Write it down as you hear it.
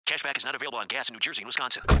Cashback is not available on gas in New Jersey and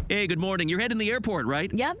Wisconsin. Hey, good morning. You're heading to the airport,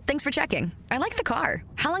 right? Yep, thanks for checking. I like the car.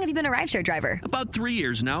 How long have you been a rideshare driver? About 3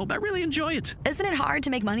 years now. I really enjoy it. Isn't it hard to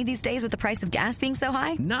make money these days with the price of gas being so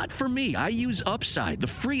high? Not for me. I use Upside, the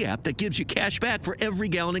free app that gives you cash back for every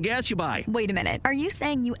gallon of gas you buy. Wait a minute. Are you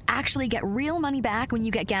saying you actually get real money back when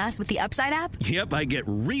you get gas with the Upside app? Yep, I get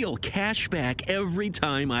real cash back every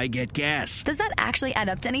time I get gas. Does that actually add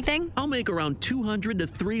up to anything? I'll make around $200 to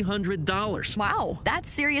 $300. Wow, that's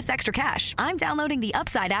serious extra cash. I'm downloading the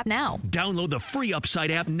Upside app now. Download the free Upside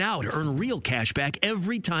app now to earn real cash back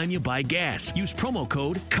every time you buy gas. Use promo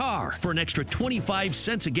code CAR for an extra 25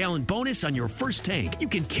 cents a gallon bonus on your first tank. You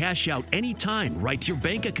can cash out anytime right to your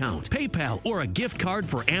bank account, PayPal, or a gift card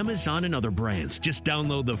for Amazon and other brands. Just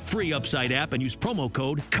download the free Upside app and use promo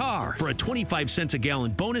code CAR for a 25 cents a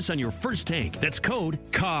gallon bonus on your first tank. That's code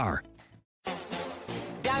CAR.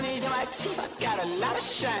 Diamonds in my teeth, I got a lot of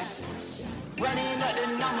shine. Running up the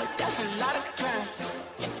number, that's a lot of crime.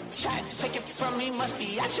 Try to take it from me, must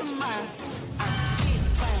be out your mind. Keep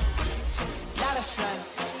playing, lot of slime.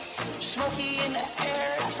 Smoky in the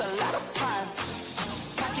air, that's a lot of pine.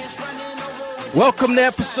 Pockets running over with Welcome to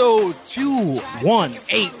episode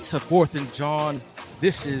 218 of 4th and John.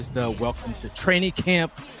 This is the Welcome to Training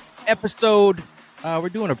Camp episode. We're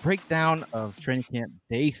doing a breakdown of Training Camp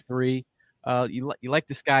Day 3. You like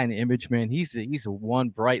this guy in the image, man. He's a one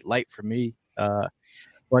bright light for me.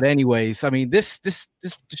 But anyways, I mean, this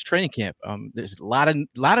training camp, there's a lot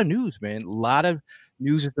of news, man. A lot of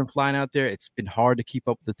news has been flying out there. It's been hard to keep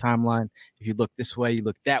up with the timeline. If you look this way, you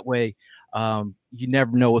look that way, you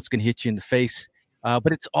never know what's going to hit you in the face.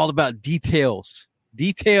 But it's all about details.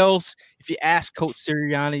 Details. If you ask Coach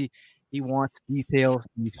Sirianni, he wants details.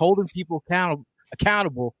 He's holding people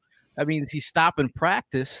accountable. I mean, is he stopping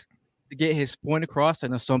practice to get his point across? I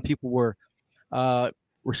know some people were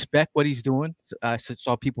respect what he's doing. I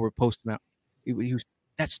saw people were posting out. He was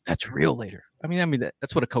that's real later. I mean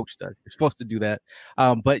that's what a coach does. You're supposed to do that.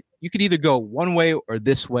 But you could either go one way or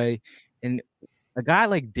this way. And a guy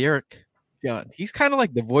like Derek Young, he's kind of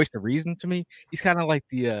like the voice of reason to me. He's kind of like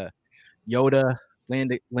the Yoda,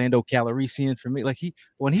 Lando Calrissian for me. Like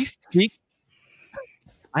when he speaks,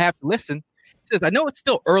 I have to listen. He says, I know it's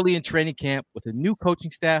still early in training camp with a new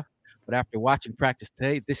coaching staff, but after watching practice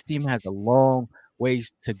today, this team has a long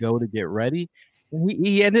ways to go to get ready. And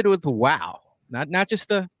he ended with a wow, not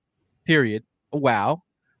just a period, a wow.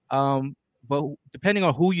 But depending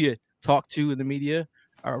on who you talk to in the media,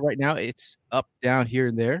 right now it's up, down, here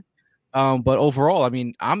and there. But overall, I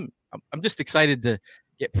mean, I'm just excited to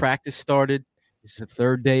get practice started. This is the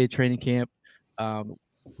third day of training camp.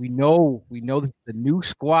 We know this is the new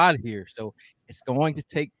squad here, so it's going to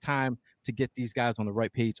take time to get these guys on the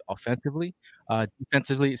right page offensively.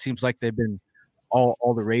 Defensively, it seems like they've been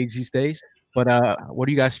all the rage these days. But what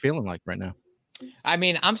are you guys feeling like right now? I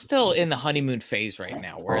mean, I'm still in the honeymoon phase right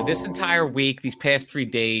now, where this entire week, these past 3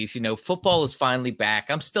 days, football is finally back.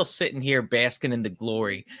 I'm still sitting here basking in the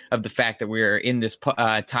glory of the fact that we're in this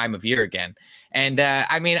time of year again. And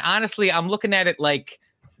I mean, honestly, I'm looking at it like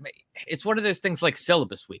it's one of those things like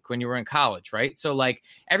syllabus week when you were in college, right? So like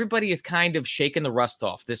everybody is kind of shaking the rust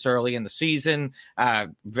off this early in the season,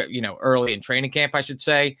 early in training camp, I should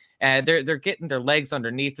say. They're getting their legs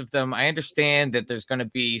underneath of them. I understand that there's going to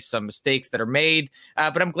be some mistakes that are made,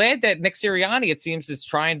 but I'm glad that Nick Sirianni, it seems, is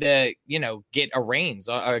trying to, get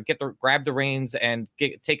grab the reins and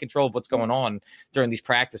take control of what's going on during these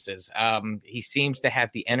practices. He seems to have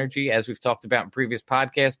the energy, as we've talked about in previous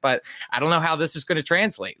podcasts, but I don't know how this is going to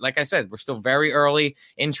translate. Like I said, we're still very early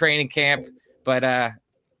in training camp, but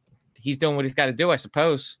he's doing what he's got to do, I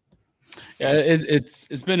suppose. Yeah,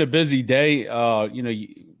 it's been a busy day.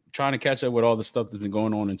 Trying to catch up with all the stuff that's been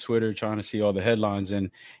going on in Twitter, trying to see all the headlines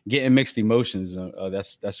and getting mixed emotions.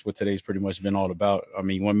 That's what today's pretty much been all about. I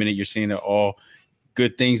mean, 1 minute you're seeing all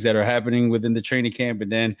good things that are happening within the training camp,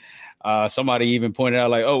 and then somebody even pointed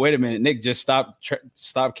out like, oh, wait a minute, Nick just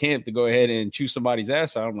stopped camp to go ahead and chew somebody's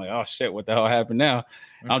ass out. I'm like, oh shit, what the hell happened now?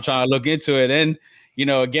 I'm trying to look into it, and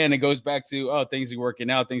again, it goes back to things are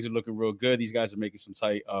working out, things are looking real good. These guys are making some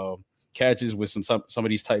tight catches with some of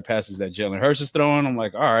these tight passes that Jalen Hurts is throwing. I'm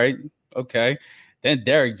like, all right, okay. Then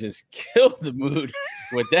Derek just killed the mood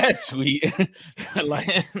with that tweet.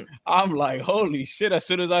 I'm like, holy shit. As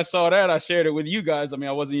soon as I saw that, I shared it with you guys. I mean,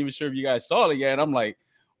 I wasn't even sure if you guys saw it yet. I'm like,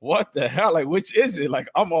 what the hell? Like, which is it? Like,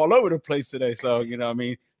 I'm all over the place today. So, I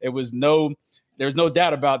mean, there was no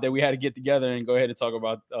doubt about that. We had to get together and go ahead and talk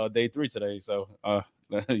about day 3 today. So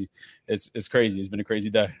it's crazy. It's been a crazy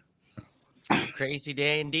day. Crazy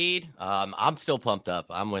day indeed. I'm still pumped up.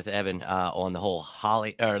 I'm with Evan on the whole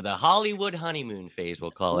the Hollywood honeymoon phase,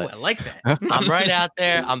 we'll call Ooh, it. I like that. I'm right out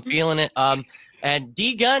there. I'm feeling it. And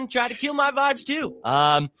D Gun tried to kill my vibes too.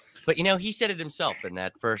 But he said it himself in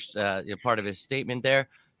that first part of his statement there.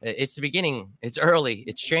 It's the beginning. It's early.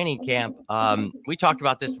 It's training camp. We talked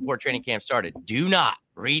about this before training camp started. Do not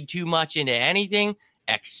read too much into anything.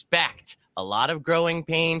 Expect a lot of growing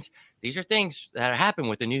pains. These are things that happen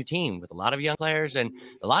with a new team, with a lot of young players and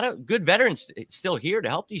a lot of good veterans still here to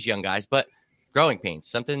help these young guys. But growing pains,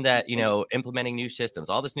 something that, implementing new systems,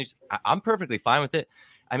 all this new, I'm perfectly fine with it.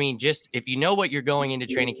 I mean, just if you know what you're going into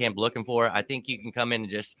training camp looking for, I think you can come in and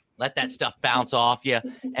just let that stuff bounce off you.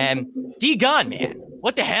 And D-Gun, man,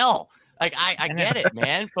 what the hell? Like, I get it,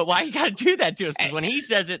 man. But why you got to do that to us? Because when he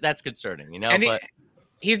says it, that's concerning, But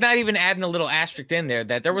he's not even adding a little asterisk in there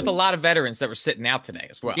that there was a lot of veterans that were sitting out today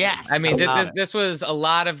as well. Yes, I mean, this was a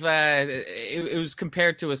lot of it was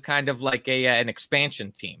compared to as kind of like an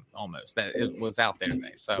expansion team almost that it was out there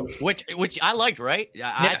today. So which I liked, right?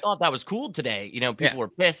 I thought that was cool today. People were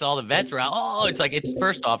pissed. All the vets were out. Oh, it's like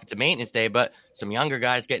first off, it's a maintenance day, but some younger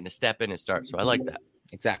guys getting to step in and start. So I like that.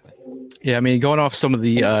 Exactly. Yeah, I mean, going off some of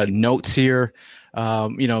the notes here,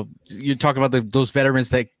 you're talking about those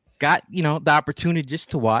veterans that got, the opportunity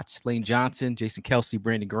just to watch. Lane Johnson, Jason Kelsey,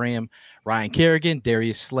 Brandon Graham, Ryan Kerrigan,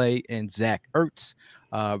 Darius Slay, and Zach Ertz.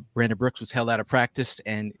 Brandon Brooks was held out of practice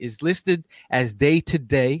and is listed as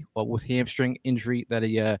day-to-day with hamstring injury that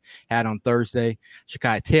he had on Thursday.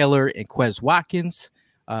 Shakai Taylor and Quez Watkins.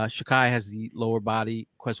 Shakai has the lower body.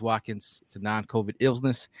 Quez Watkins, it's a non-COVID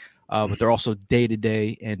illness, but they're also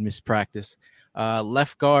day-to-day and missed practice.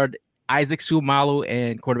 Left guard Isaac Suamalo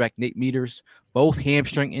and quarterback Nate Meters, both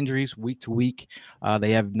hamstring injuries week to week.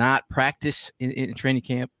 They have not practiced in training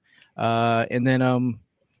camp. And then,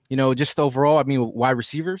 just overall, I mean, wide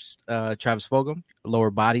receivers, Travis Fulgham,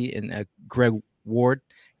 lower body, and Greg Ward,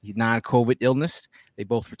 non-COVID illness. They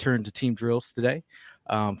both returned to team drills today.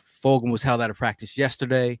 Fulgham was held out of practice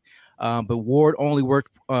yesterday, but Ward only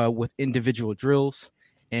worked with individual drills.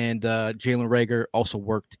 And Jalen Reagor also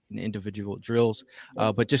worked in individual drills.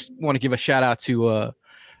 But just want to give a shout out to,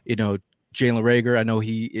 Jalen Reagor. I know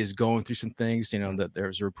he is going through some things, that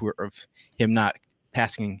there's a report of him not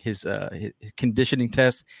passing his conditioning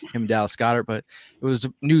test, him and Dallas Goedert. But it was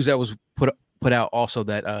news that was put out also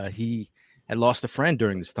that he had lost a friend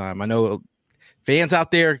during this time. I know fans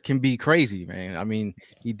out there can be crazy, man. I mean,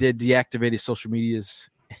 he did deactivate his social medias.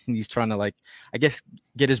 And he's trying to,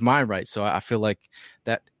 get his mind right. So I feel like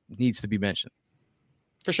that needs to be mentioned.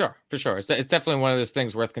 For sure. It's definitely one of those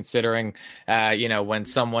things worth considering, when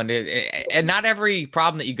someone and not every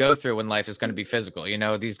problem that you go through in life is going to be physical.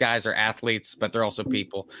 These guys are athletes, but they're also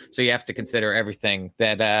people. So you have to consider everything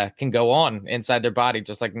that can go on inside their body,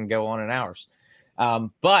 just like can go on in ours.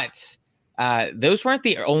 But those weren't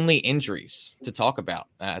the only injuries to talk about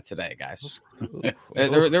today, guys.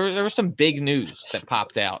 There was some big news that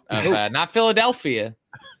popped out of not Philadelphia,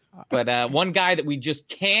 but one guy that we just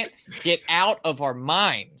can't get out of our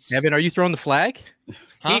minds. Evan, are you throwing the flag?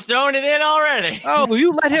 Huh? He's throwing it in already. Oh, well,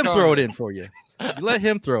 you let him throw it in for you. Let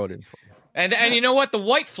him throw it in for you. And you know what? The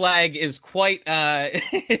white flag is quite that's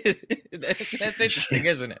interesting,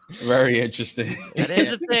 isn't it? Very interesting. That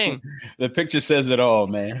is a thing. The picture says it all,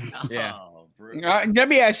 man. Yeah. Let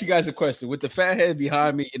me ask you guys a question. With the fat head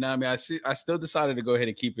behind me, I still decided to go ahead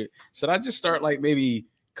and keep it. Should I just start maybe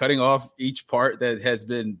cutting off each part that has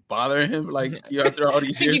been bothering him? After all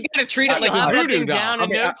these years, you gotta treat it like a voodoo doll.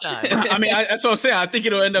 No time. I mean, that's what I'm saying. I think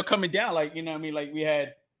it'll end up coming down. We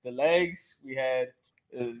had the legs, we had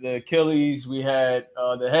the Achilles, we had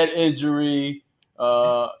the head injury.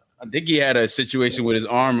 I think he had a situation with his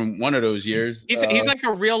arm in one of those years. He's like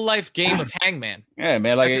a real life game of Hangman. Yeah,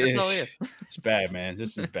 man. It's bad, man.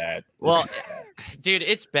 This is bad. Dude,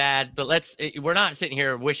 it's bad. But we're not sitting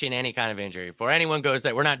here wishing any kind of injury for anyone goes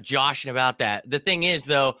that. We're not joshing about that. The thing is,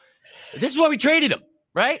 though, this is why we traded him,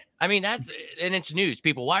 right? I mean, and it's news.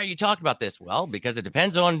 People, why are you talking about this? Well, because it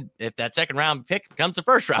depends on if that second round pick becomes the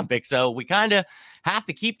first round pick. So we kind of have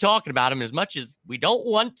to keep talking about him as much as we don't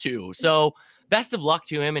want to. So best of luck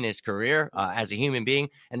to him in his career as a human being.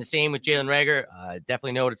 And the same with Jalen Reagor.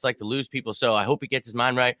 Definitely know what it's like to lose people. So I hope he gets his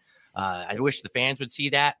mind right. I wish the fans would see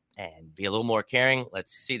that and be a little more caring.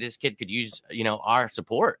 Let's see, this kid could use, our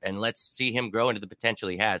support, and let's see him grow into the potential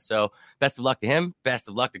he has. So best of luck to him. Best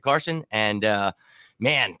of luck to Carson. And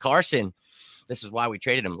man, Carson, this is why we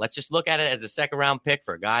traded him. Let's just look at it as a second round pick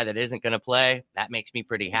for a guy that isn't going to play. That makes me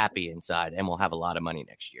pretty happy inside, and we'll have a lot of money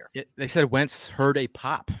next year. They said Wentz heard a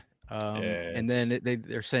pop. And then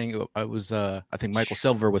they're saying it was I think Michael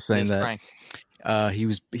Silver was saying that.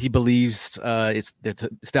 He believes it's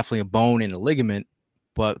definitely a bone and a ligament,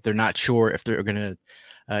 but they're not sure if they're gonna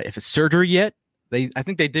if it's surgery yet. I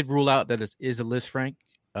think they did rule out that it is a Lisfranc,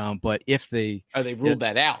 but if they ruled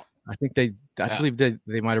that out. I think I believe they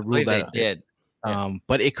might have ruled that out. Did.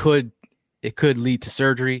 But it could lead to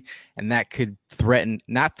surgery, and that could threaten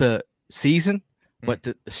not the season, but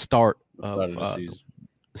the start of the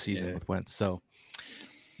season with Wentz. So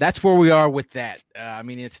that's where we are with that. I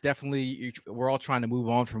mean, it's definitely we're all trying to move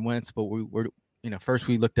on from Wentz, but we're first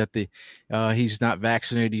we looked at the he's not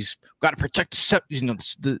vaccinated. He's got to protect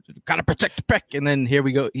got to protect the peck, and then here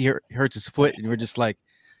we go. He hurts his foot, and we're just like,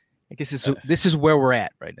 I guess this is where we're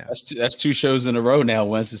at right now. That's two shows in a row now.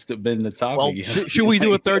 Wentz has been the topic. Well, should we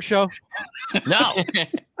do a third show? No,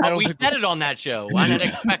 we said it on that show. Why not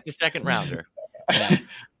expect a second rounder? Yeah.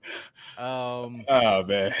 Oh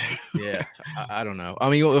man, yeah, I don't know. I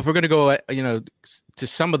mean, if we're gonna go, to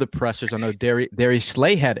some of the pressers, I know Darius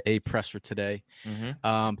Slay had a presser today.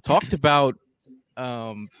 Talked about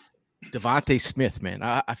Devontae Smith. Man,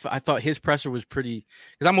 I thought his presser was pretty,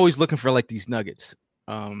 because I'm always looking for like these nuggets.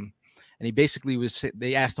 And he basically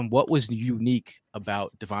they asked him what was unique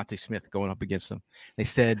about Devontae Smith going up against him. They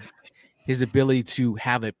said his ability to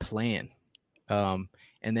have a plan.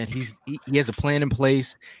 And then he has a plan in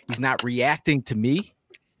place. He's not reacting to me,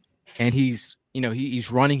 and he's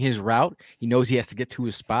running his route. He knows he has to get to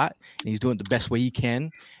his spot, and he's doing it the best way he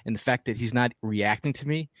can. And the fact that he's not reacting to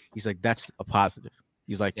me, he's like, that's a positive.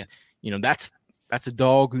 He's like, that's a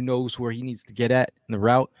dog who knows where he needs to get at in the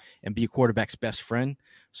route and be a quarterback's best friend.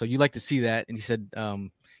 So you like to see that. And he said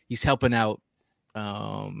he's helping out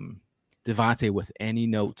Devontae with any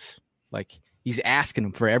notes. Like, he's asking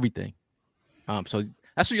him for everything. So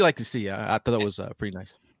that's what you like to see. I thought that was pretty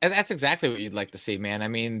nice. And that's exactly what you'd like to see, man. I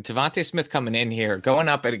mean, Devontae Smith coming in here, going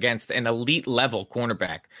up against an elite level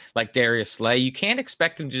cornerback like Darius Slay. You can't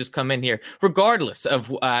expect him to just come in here, regardless of,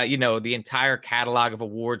 the entire catalog of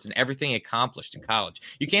awards and everything he accomplished in college.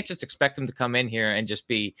 You can't just expect him to come in here and just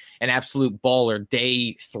be an absolute baller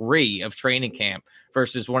day 3 of training camp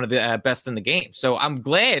versus one of the best in the game. So I'm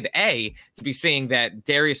glad, to be seeing that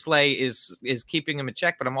Darius Slay is keeping him in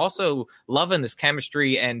check, but I'm also loving this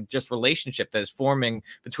chemistry and just relationship that is forming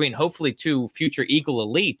between hopefully 2 future Eagle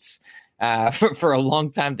elites for a long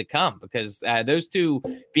time to come, because those two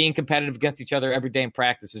being competitive against each other every day in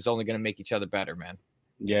practice is only going to make each other better, man.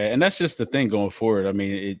 Yeah, and that's just the thing going forward. I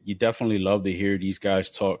mean, you definitely love to hear these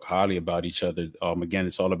guys talk highly about each other. Again,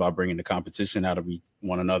 it's all about bringing the competition out of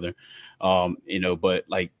one another. But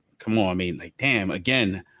like, come on, I mean, like, damn,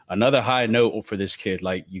 again, another high note for this kid.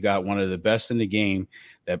 Like, you got one of the best in the game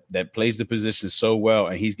that plays the position so well,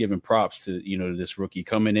 and he's giving props to this rookie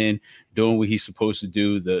coming in, doing what he's supposed to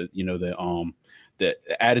do. The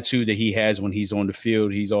attitude that he has when he's on the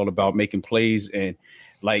field, he's all about making plays, and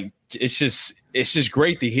like, it's just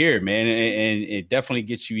great to hear, man, and it definitely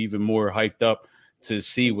gets you even more hyped up to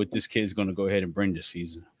see what this kid's going to go ahead and bring this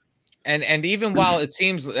season. And even while it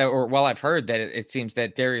seems, or while I've heard that it seems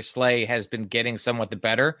that Darius Slay has been getting somewhat the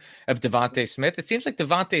better of Devontae Smith, it seems like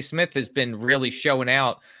Devontae Smith has been really showing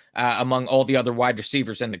out among all the other wide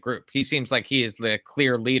receivers in the group. He seems like he is the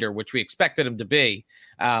clear leader, which we expected him to be.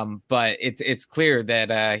 But it's clear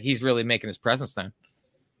that he's really making his presence known.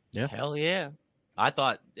 Yeah. Hell yeah. I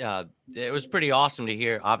thought it was pretty awesome to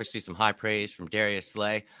hear, obviously, some high praise from Darius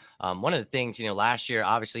Slay. One of the things, last year,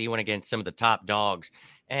 obviously, he went against some of the top dogs.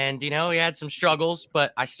 And, he had some struggles,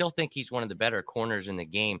 but I still think he's one of the better corners in the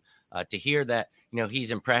game. To hear that,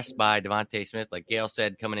 he's impressed by Devontae Smith, like Gail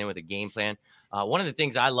said, coming in with a game plan. One of the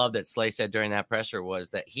things I love that Slay said during that presser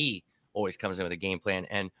was that he always comes in with a game plan.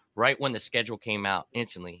 And right when the schedule came out,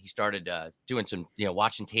 instantly, he started doing some,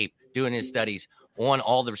 watching tape, doing his studies on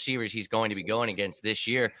all the receivers he's going to be going against this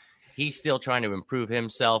year. He's still trying to improve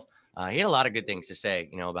himself. He had a lot of good things to say,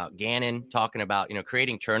 about Gannon, talking about,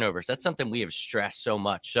 creating turnovers. That's something we have stressed so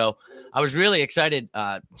much. So I was really excited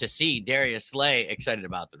to see Darius Slay, excited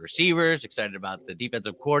about the receivers, excited about the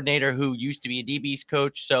defensive coordinator who used to be a DB's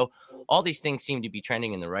coach. So all these things seem to be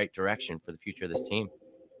trending in the right direction for the future of this team.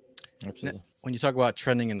 Absolutely. When you talk about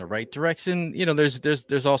trending in the right direction,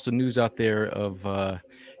 there's also news out there of,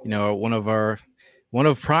 one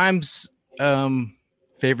of Prime's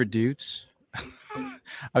favorite dudes.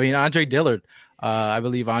 I mean, Andre Dillard. I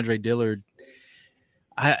believe Andre Dillard.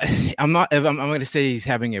 I'm going to say he's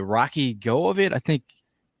having a rocky go of it. I think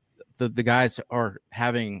the guys are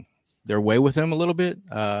having their way with him a little bit.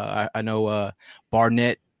 I know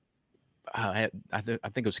Barnett. I think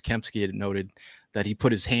it was Kempsky had noted that he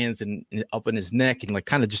put his hands up in his neck and like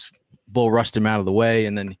kind of just Bull rushed him out of the way,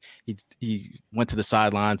 and then he went to the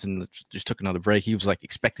sidelines and just took another break. He was like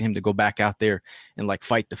expecting him to go back out there and like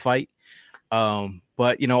fight the fight.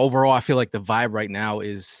 But overall, I feel like the vibe right now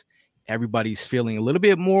is everybody's feeling a little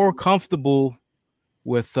bit more comfortable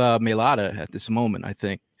with Mailata at this moment. I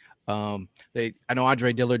think I know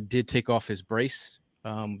Andre Dillard did take off his brace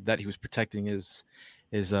that he was protecting his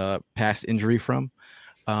past injury from.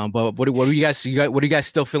 But what are you guys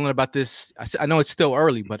still feeling about this? I know it's still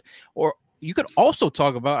early, or you could also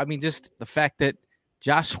talk about, just the fact that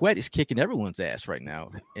Josh Sweat is kicking everyone's ass right now.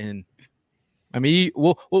 And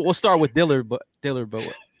we'll start with Dillard, but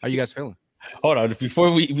what are you guys feeling? Hold on,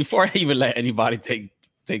 before I even let anybody take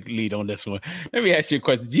lead on this one, let me ask you a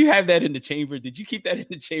question. Do you have that in the chamber? Did you keep that in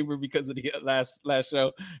the chamber because of the last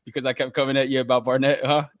show? Because I kept coming at you about Barnett,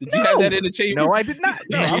 huh? Did you have that in the chamber? No, I did not.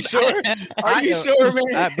 No, are you sure? Are you sure,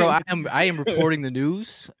 man? Bro, I am reporting the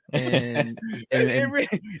news, and you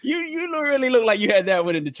really look like you had that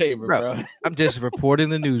one in the chamber, bro. I'm just reporting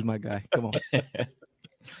the news, my guy. Come on.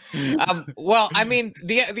 Well,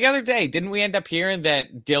 the other day, didn't we end up hearing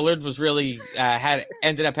that Dillard was really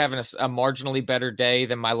ended up having a marginally better day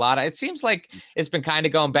than Mailata? It seems like it's been kind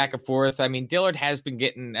of going back and forth. Dillard has been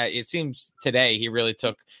getting. It seems today he really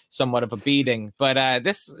took somewhat of a beating, but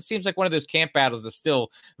this seems like one of those camp battles that's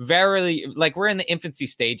still very like we're in the infancy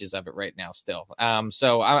stages of it right now. Still,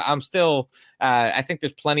 so I'm still. I think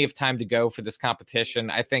there's plenty of time to go for this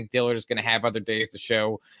competition. I think Dillard is going to have other days to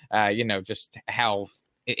show, just how.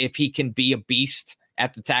 If he can be a beast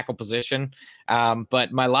at the tackle position.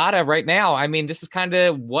 But Mailata right now, this is kind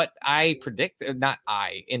of what I predicted, not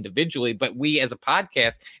I individually, but we as a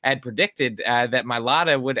podcast had predicted that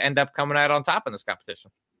Mailata would end up coming out on top in this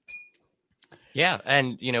competition. Yeah.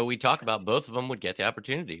 And, we talked about both of them would get the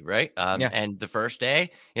opportunity, right? And the first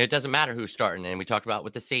day, it doesn't matter who's starting. And we talked about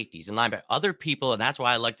with the safeties and linebackers, other people. And that's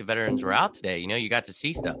why I like the veterans were out today. You got to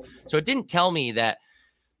see stuff. So it didn't tell me that.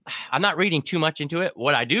 I'm not reading too much into it.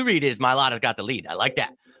 What I do read is Mailata's got the lead. I like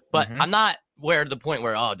that. But I'm not to the point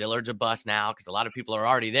where, Dillard's a bust now because a lot of people are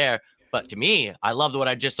already there. But to me, I loved what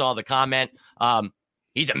I just saw, the comment.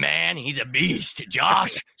 He's a man. He's a beast.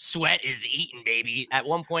 Josh Sweat is eating, baby. At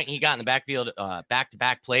one point, he got in the backfield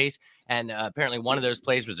back-to-back plays. And apparently one of those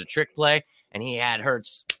plays was a trick play. And he had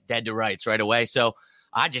Hurts dead to rights right away. So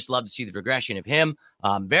I just love to see the progression of him.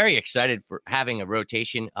 Very excited for having a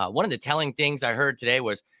rotation. One of the telling things I heard today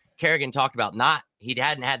was Kerrigan talked about he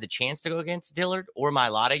hadn't had the chance to go against Dillard or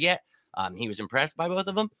Mailata yet. He was impressed by both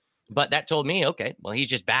of them, but that told me, okay, well, he's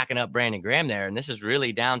just backing up Brandon Graham there. And this is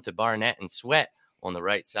really down to Barnett and Sweat on the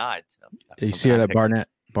right side. So you see that Barnett.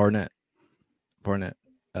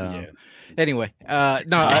 Yeah. Anyway,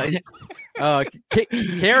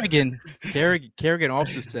 Kerrigan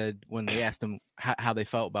also said when they asked him how they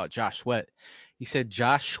felt about Josh Sweat, he said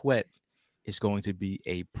Josh Sweat is going to be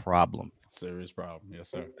a problem. Serious problem. Yes,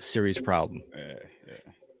 sir. Serious problem.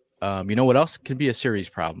 Yeah. You know what else can be a serious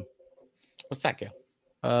problem? What's that,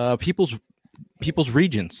 Gil? People's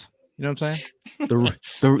regions. You know what I'm saying?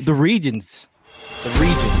 the regions. The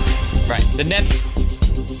region. Right. The net.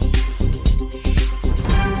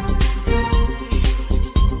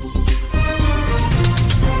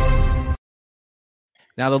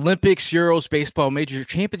 Now, the Olympics, Euros, baseball, major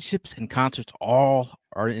championships, and concerts all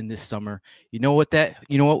are in this summer. You know what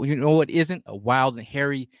isn't? A wild and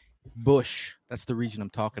hairy bush. That's the region I'm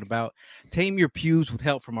talking about. Tame your pubes with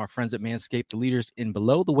help from our friends at Manscaped, the leaders in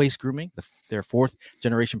below-the-waist grooming. Their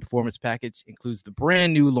fourth-generation performance package includes the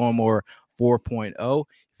brand-new Lawnmower 4.0.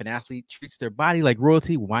 If an athlete treats their body like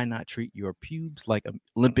royalty, why not treat your pubes like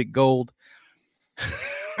Olympic gold?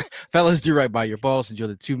 Fellas, do right by your balls. Enjoy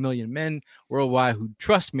the 2 million men worldwide who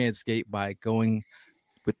trust Manscaped by going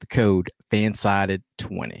with the code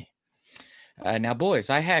FANSIDED20. Now, boys,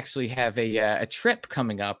 I actually have a trip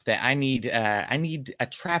coming up that I need a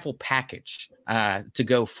travel package to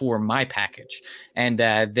go for my package. And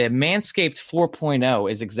the Manscaped 4.0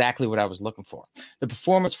 is exactly what I was looking for. The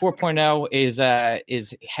Performance 4.0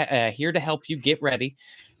 is here to help you get ready.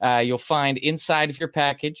 You'll find inside of your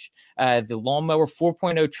package the Lawnmower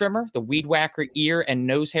 4.0 trimmer, the Weed Whacker ear and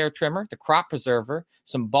nose hair trimmer, the Crop Preserver,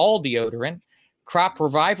 some ball deodorant, Crop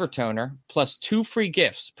Reviver toner, plus 2 free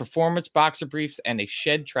gifts, performance boxer briefs, and a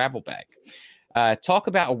shed travel bag. Talk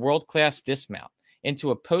about a world-class dismount.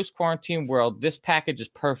 Into a post-quarantine world, this package is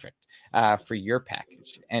perfect for your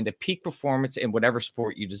package and a peak performance in whatever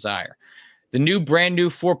sport you desire. The brand new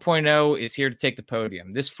 4.0 is here to take the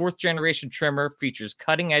podium. This 4th-generation trimmer features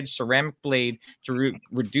cutting-edge ceramic blade to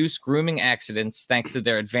reduce grooming accidents thanks to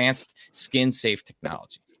their advanced skin-safe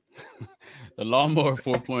technology. The Lawnmower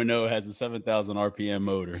 4.0 has a 7,000 RPM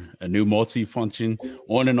motor, a new multi-function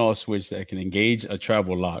on and off switch that can engage a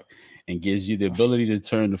travel lock and gives you the ability to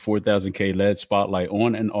turn the 4000K LED spotlight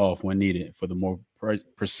on and off when needed for the more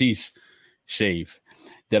precise shave.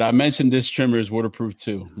 Did I mention this trimmer is waterproof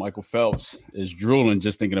too? Michael Phelps is drooling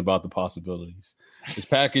just thinking about the possibilities. This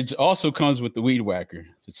package also comes with the Weed Whacker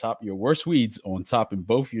to chop your worst weeds on top in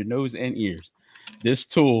both your nose and ears. This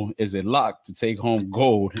tool is a lock to take home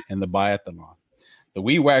gold in the biathlon. The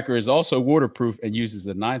Weed Whacker is also waterproof and uses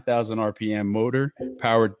a 9,000 RPM motor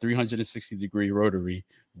powered 360-degree rotary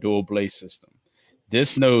dual blade system.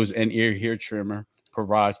 This nose and ear hair trimmer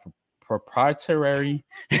provides proprietary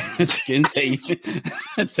skin safe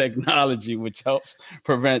technology, which helps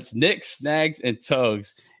prevent nicks, snags, and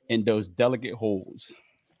tugs in those delicate holes.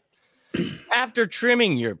 After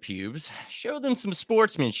trimming your pubes, show them some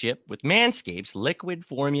sportsmanship with Manscaped's liquid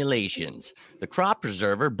formulations. The Crop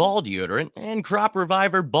Preserver Ball Deodorant and Crop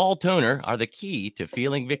Reviver Ball Toner are the key to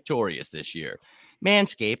feeling victorious this year.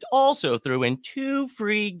 Manscaped also threw in 2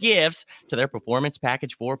 free gifts to their Performance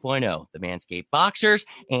Package 4.0, the Manscaped Boxers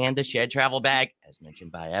and the Shed Travel Bag, as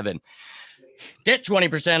mentioned by Evan. Get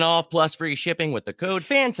 20% off plus free shipping with the code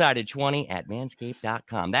FANSIDED20 at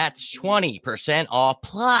manscaped.com. That's 20% off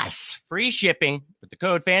plus free shipping with the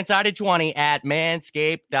code FANSIDED20 at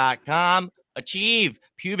manscaped.com. Achieve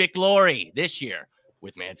pubic glory this year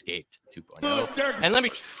with Manscaped 2.0. And let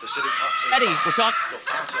me, Eddie, we're talking.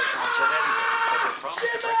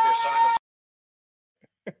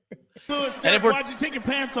 Derek, why'd you take your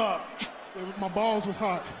pants off? My balls was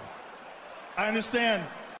hot. I understand.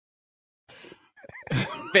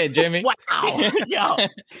 Bad Jimmy. Wow. Yo.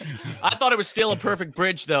 I thought it was still a perfect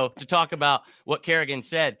bridge, though, to talk about what Kerrigan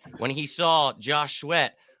said when he saw Josh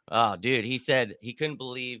Sweat. Oh, dude, he said he couldn't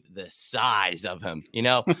believe the size of him. You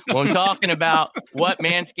know, when I'm talking about what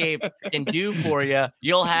Manscaped can do for you,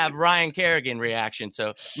 you'll have Ryan Kerrigan reaction.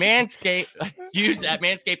 So Manscaped, use at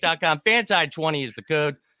manscaped.com. Fanside20 is the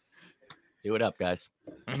code. Do it up, guys.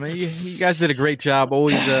 I mean, you guys did a great job.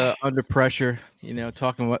 Always under pressure. You know,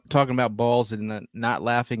 talking about balls and not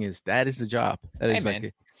laughing is the job. That is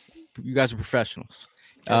you guys are professionals.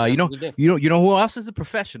 You know who else is a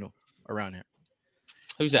professional around here?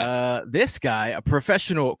 Who's that? This guy, a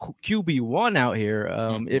professional QB1 out here.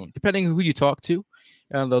 Depending on who you talk to,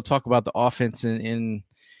 they'll talk about the offense and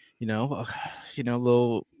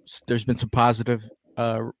little. There's been some positive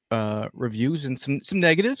reviews and some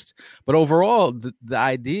negatives, but overall, the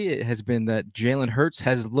idea has been that Jalen Hurts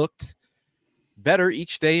has looked better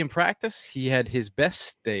each day in practice. He had his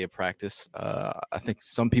best day of practice. I think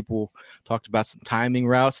some people talked about some timing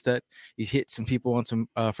routes that he hit some people on some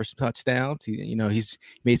for some touchdowns. He's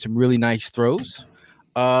made some really nice throws.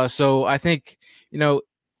 So I think,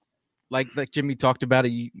 like Jimmy talked about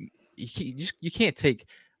it, you can't take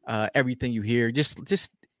everything you hear. Just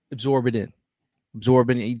absorb it in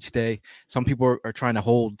each day. Some people are trying to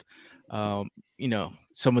hold,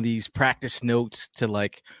 some of these practice notes to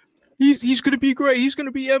like, he's going to be great. He's going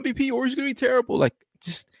to be MVP or he's going to be terrible. Like,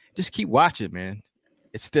 just keep watching, man.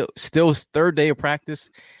 It's still his third day of practice.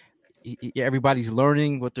 Everybody's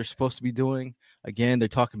learning what they're supposed to be doing. Again, they're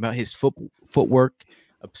talking about his footwork,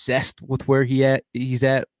 obsessed with where he's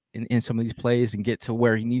at in some of these plays and get to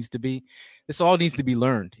where he needs to be. This all needs to be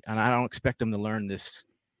learned, and I don't expect him to learn this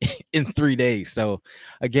in 3 days. So,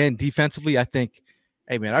 again, defensively, I think,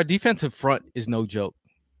 hey, man, our defensive front is no joke.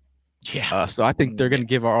 Yeah. So I think they're going to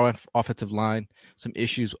give our offensive line some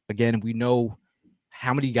issues. Again, we know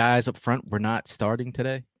how many guys up front were not starting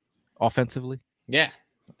today offensively. Yeah.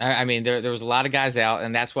 I mean, there was a lot of guys out,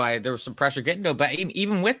 and that's why there was some pressure getting to him. But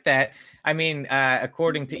even with that, I mean,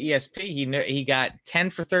 according to ESP, he got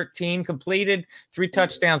 10 for 13 completed, 3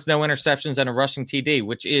 touchdowns, no interceptions, and a rushing TD,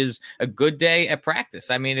 which is a good day at practice.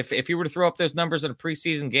 I mean, if you were to throw up those numbers in a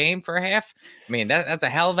preseason game for a half, I mean, that's a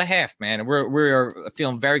hell of a half, man. And we're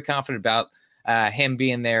feeling very confident about him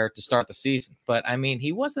being there to start the season. But I mean,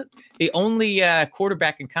 he wasn't the only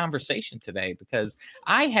quarterback in conversation today, because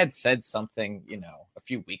I had said something, a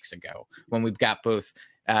few weeks ago when we've got both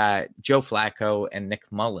Joe Flacco and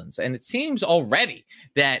Nick Mullins. And it seems already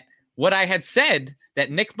that what I had said, that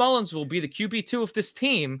Nick Mullins will be the QB2 of this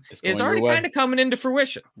team, is already kind of coming into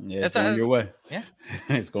fruition. Yeah, it's going your way. Yeah,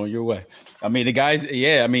 it's going your way. I mean, the guys,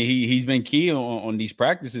 he's been key on these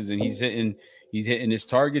practices, and he's hitting his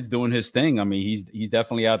targets, doing his thing. I mean, he's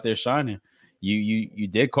definitely out there shining. You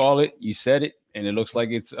did call it, you said it, and it looks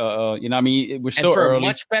like it's we're still for early. A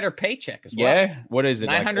much better paycheck as well. Yeah, what is it?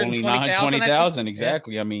 Like only 920,000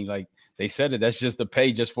 exactly. Yeah. I mean, like they said it. That's just the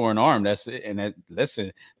pay just for an arm. That's it. And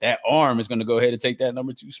that arm is going to go ahead and take that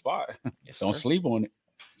number 2 spot. Yes, Don't sleep on it.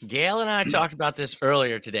 Gail and I talked about this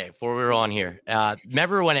earlier today before we were on here.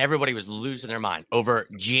 Remember when everybody was losing their mind over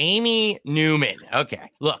Jamie Newman? Okay,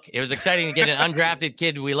 look, it was exciting to get an undrafted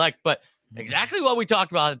kid we liked, but exactly what we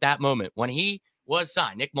talked about at that moment when he was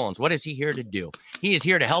signed. Nick Mullins, what is he here to do? He is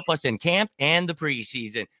here to help us in camp and the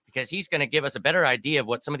preseason because he's going to give us a better idea of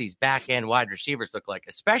what some of these back-end wide receivers look like,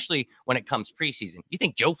 especially when it comes preseason. You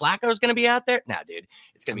think Joe Flacco is going to be out there? No, dude.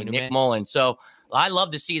 It's going to be Nick Mullins. So I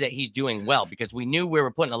love to see that he's doing well because we knew we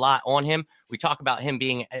were putting a lot on him. We talk about him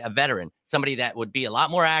being a veteran, somebody that would be a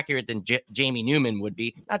lot more accurate than Jamie Newman would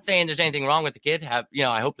be. Not saying there's anything wrong with the kid.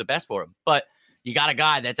 I hope the best for him. But you got a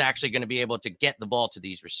guy that's actually going to be able to get the ball to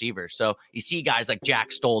these receivers. So you see guys like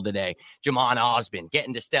Jack Stoll today, Jamon Osborne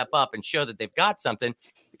getting to step up and show that they've got something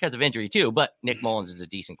because of injury too. But Nick Mullins is a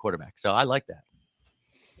decent quarterback. So I like that.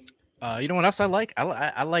 You know what else I like?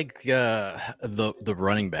 I like the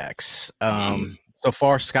running backs. So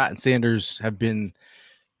far, Scott and Sanders have been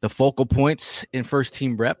the focal points in first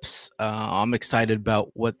team reps. I'm excited about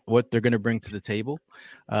what they're going to bring to the table.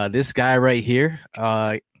 This guy right here,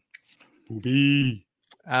 I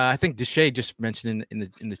think Deshae just mentioned in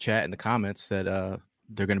the chat in the comments that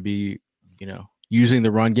they're going to be, using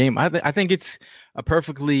the run game. I think it's a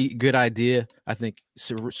perfectly good idea. I think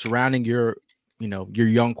surrounding your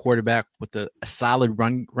young quarterback with a solid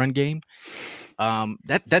run game,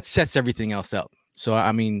 that sets everything else up. So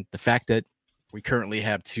I mean, the fact that we currently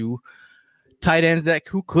have two tight ends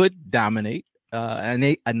who could dominate and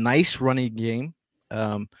a nice running game.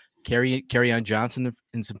 Kerryon Johnson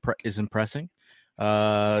is impressing.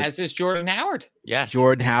 As is Jordan Howard. Yes.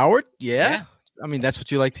 Jordan Howard. Yeah. I mean, that's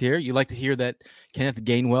what you like to hear. You like to hear that Kenneth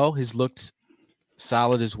Gainwell has looked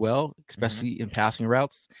solid as well, especially in passing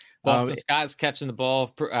routes. Boston Scott's catching the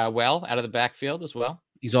ball well out of the backfield as well.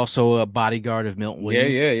 He's also a bodyguard of Milton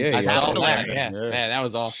Williams. Yeah. I saw that. Yeah, that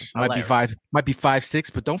was awesome. Might be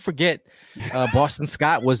 5'6", but don't forget, Boston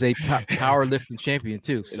Scott was a powerlifting champion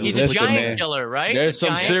too. So he's a giant killer, right? There's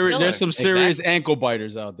some serious ankle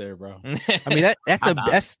biters out there, bro. I mean,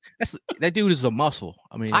 that dude is a muscle.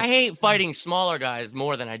 I mean, I hate fighting smaller guys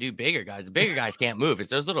more than I do bigger guys. The bigger guys can't move.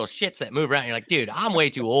 It's those little shits that move around. You're like, dude, I'm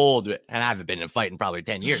way too old, and I haven't been in fighting probably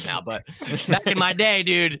 10 years now. But back in my day,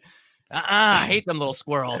 dude. I hate them little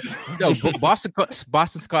squirrels. No, Boston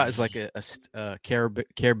Scott is like a Care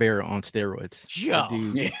Bear on steroids.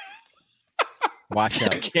 Dude. Yeah. Watch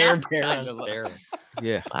out. Care Bear on steroids.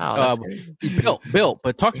 Yeah. Wow. Built.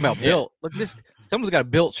 But talking about built, look at this. Someone's got a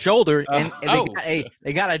built shoulder, and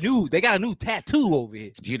they got a new tattoo over here.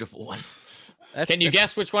 It's a beautiful one. Can you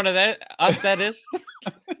guess which one of us that is?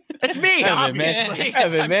 It's me, obviously.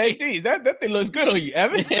 Evan, man. Geez, that thing looks good on you,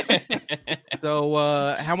 Evan. So,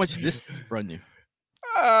 how much did this run you?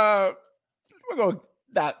 We're gonna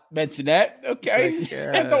not mention that, okay?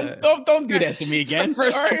 Don't do that to me again.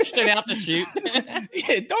 First Christian out the chute.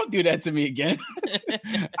 Yeah, don't do that to me again.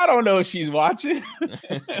 I don't know if she's watching.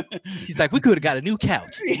 She's like, we could have got a new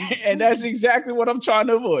couch, and that's exactly what I'm trying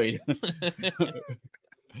to avoid.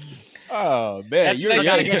 Oh man, you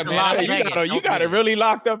got it really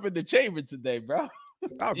locked up in the chamber today, bro.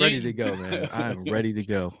 I'm ready to go, man. I'm ready to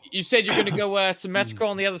go. You said you're going to go symmetrical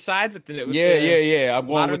on the other side, but yeah. I'm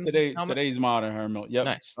going with today's modern helmet. Yep,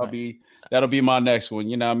 nice. That'll be my next one.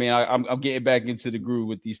 You know, what I mean, I'm getting back into the groove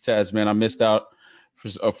with these tests, man. I missed out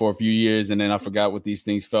for a few years, and then I forgot what these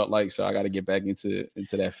things felt like, so I got to get back into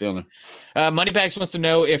that feeling. Moneybags wants to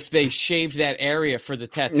know if they shaved that area for the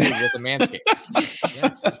tattoo with the Manscaped.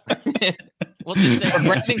 Yes. We'll just say, for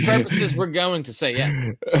branding purposes, we're going to say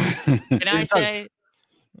yeah. Can I say?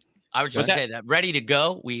 I was just going to say that ready to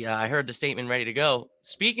go. I heard the statement ready to go.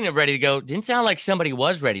 Speaking of ready to go, didn't sound like somebody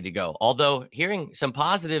was ready to go. Although hearing some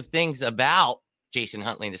positive things about Jason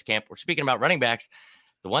Huntley in this camp, we're speaking about running backs.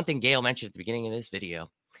 The one thing Gail mentioned at the beginning of this video,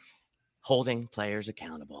 holding players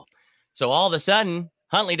accountable. So all of a sudden,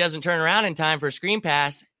 Huntley doesn't turn around in time for a screen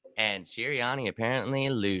pass, and Sirianni apparently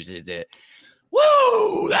loses it.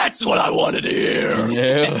 Woo! That's what I wanted to hear.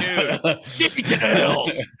 Yeah. Dude,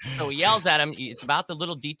 details. So he yells at him. It's about the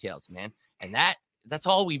little details, man. And that's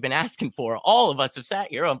all we've been asking for. All of us have sat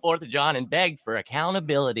here on 4th of John and begged for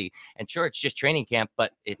accountability. And sure, it's just training camp,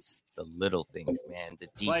 but it's the little things, man. The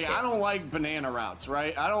details. Like, I don't like banana routes,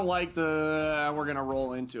 right? I don't like we're going to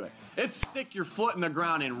roll into it. It's stick your foot in the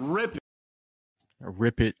ground and rip it.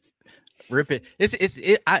 Rip it.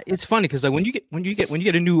 It's funny because like when you get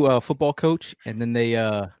a new football coach and then they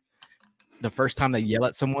the first time they yell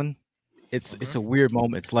at someone, it's a weird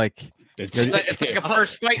moment. It's like a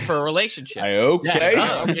first fight for a relationship. Okay.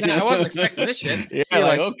 Yeah. I wasn't expecting this shit. Yeah,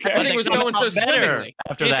 like okay. Everything was going so better swimmingly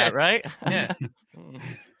after that, right? Yeah.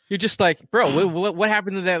 You're just like, bro, what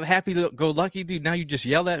happened to that happy-go-lucky dude? Now you just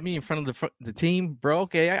yell at me in front of the team, bro.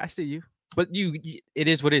 Okay, I see you. But it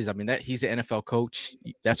is what it is. I mean, that he's an NFL coach.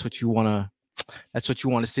 That's what you want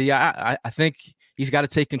to see. I think he's got to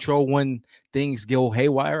take control when things go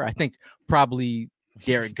haywire. I think probably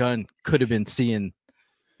Garrett Gunn could have been seeing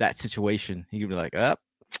that situation. He could be like, but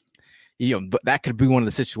that could be one of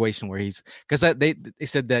the situations where because they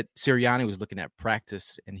said that Sirianni was looking at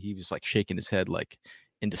practice and he was like shaking his head like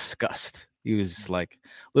in disgust. He was like a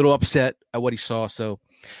little upset at what he saw. So,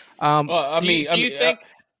 do you think?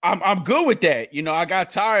 I'm good with that. I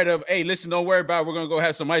got tired of, hey, listen, don't worry about it. We're going to go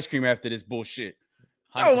have some ice cream after this bullshit.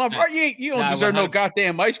 100%. No, my bro, you don't deserve 100%. No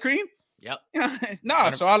goddamn ice cream. Yep.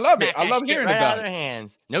 So I love it. I love hearing right about out of their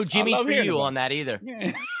hands. No Jimmy's for you on that either.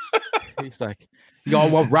 Yeah. He's like, y'all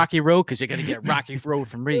want Rocky Road? Because you're going to get Rocky Road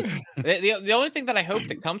from me. The only thing that I hope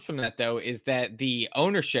that comes from that, though, is that the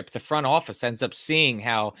ownership, the front office, ends up seeing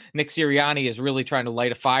how Nick Sirianni is really trying to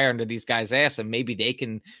light a fire under these guys' ass, and maybe they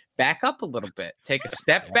can back up a little bit, take a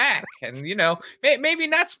step back, and maybe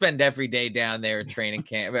not spend every day down there in training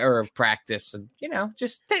camp or practice, and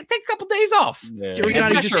just take a couple days off. Yeah.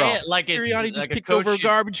 Sirianni just picked over a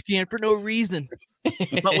garbage can for no reason.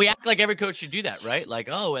 But we act like every coach should do that, right? Like,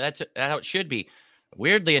 oh, that's how it should be.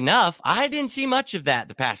 Weirdly enough, I didn't see much of that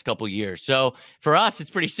the past couple years. So for us,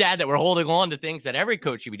 it's pretty sad that we're holding on to things that every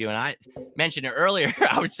coach should be doing. I mentioned it earlier.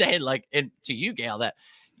 I was saying, to you, Gail, that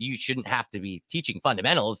you shouldn't have to be teaching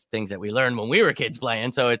fundamentals, things that we learned when we were kids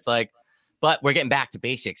playing. So it's like, but we're getting back to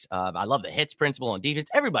basics. I love the hits principle on defense.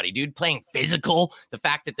 Everybody, dude, playing physical. The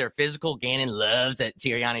fact that they're physical, Gannon loves that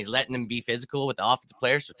Sirianni's letting them be physical with the offensive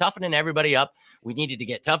players. So toughening everybody up. We needed to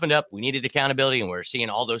get toughened up. We needed accountability, and we're seeing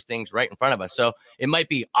all those things right in front of us. So it might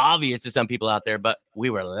be obvious to some people out there, but we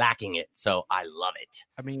were lacking it. So I love it.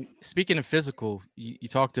 I mean, speaking of physical, you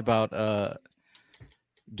talked about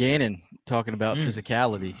Gannon talking about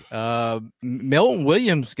physicality. Milton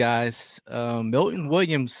Williams, guys. Milton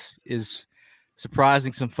Williams is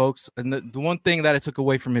surprising some folks. And the one thing that I took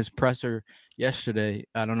away from his presser yesterday,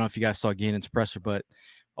 I don't know if you guys saw Gannon's presser, but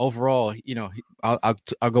overall,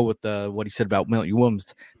 I'll go with what he said about Milton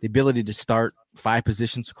Williams, the ability to start 5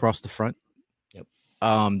 positions across the front. Yep.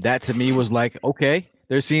 That to me was like, okay,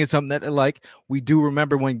 they're seeing something that we do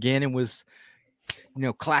remember when Gannon was,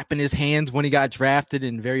 clapping his hands when he got drafted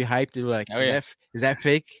and very hyped. They were like, is that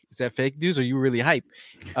fake? Is that fake news? Or are you really hype?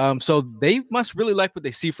 So they must really like what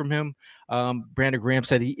they see from him. Brandon Graham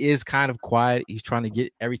said he is kind of quiet. He's trying to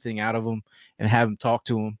get everything out of him and have him talk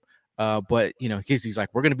to him. But he's like,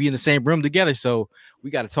 we're going to be in the same room together, so we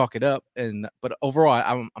got to talk it up. But overall,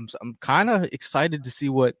 I'm kind of excited to see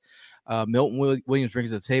what Milton Williams brings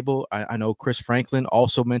to the table. I know Chris Franklin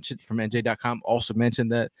also mentioned from NJ.com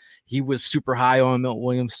mentioned that he was super high on Milton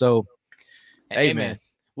Williams. So, hey man.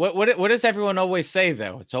 What does everyone always say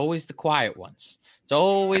though? It's always the quiet ones. It's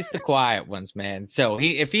always the quiet ones, man. So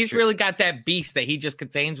if he's really got that beast that he just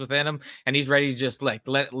contains within him, and he's ready to just let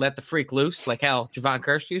the freak loose, like how Javon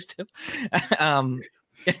Kearse used to,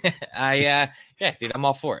 dude, I'm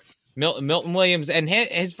all for it. Milton Williams and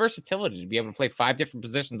his versatility to be able to play 5 different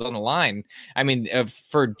positions on the line. I mean,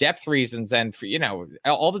 for depth reasons and for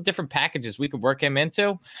all the different packages we could work him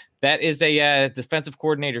into. That is a defensive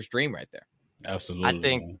coordinator's dream right there.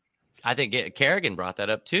 Absolutely. I think Kerrigan brought that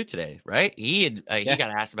up too today, right? He got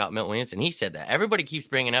asked about Milton Williams, and he said that everybody keeps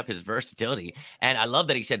bringing up his versatility, and I love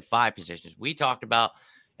that he said 5 positions. We talked about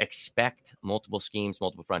expect multiple schemes,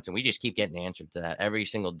 multiple fronts, and we just keep getting answered to that every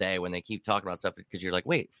single day when they keep talking about stuff, because you're like,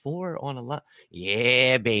 wait, 4 on a line?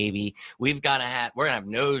 Yeah, baby. We're gonna have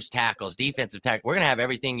nose tackles, defensive tackle. We're gonna have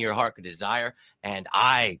everything your heart could desire, and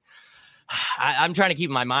I'm trying to keep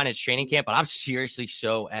my mind in training camp, but I'm seriously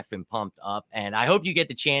so effing pumped up. And I hope you get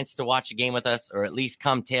the chance to watch the game with us, or at least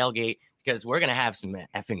come tailgate, because we're going to have some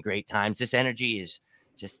effing great times. This energy is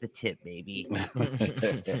just the tip, baby.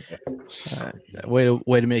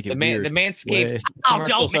 Way to make it weird. The Manscaped.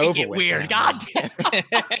 Don't make it weird. God damn.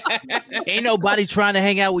 Ain't nobody trying to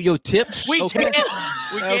hang out with your tips. We can't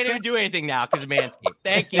even do anything now because of Manscaped.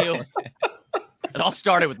 Thank you. It all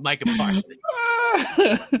started with Micah Parsons.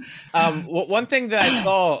 One thing that I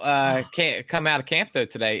saw come out of camp though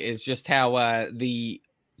today is just how the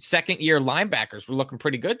second-year linebackers were looking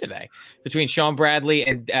pretty good today between Sean Bradley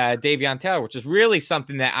and Davion Taylor, which is really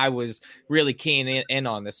something that I was really keen in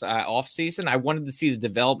on this offseason. I wanted to see the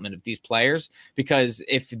development of these players, because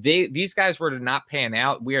if these guys were to not pan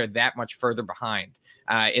out, we are that much further behind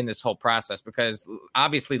in this whole process, because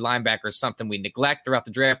obviously linebacker is something we neglect throughout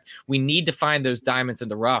the draft. We need to find those diamonds in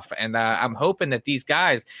the rough. And I'm hoping that these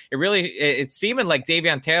guys, it's seeming like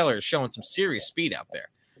Davion Taylor is showing some serious speed out there.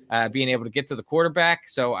 being able to get to the quarterback.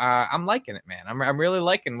 So I'm liking it, man. I'm really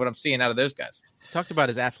liking what I'm seeing out of those guys. Talked about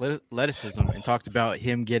his athleticism and talked about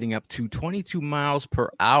him getting up to 22 miles per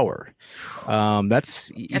hour.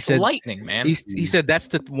 That's lightning, man. He said that's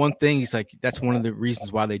the one thing. He's like, that's one of the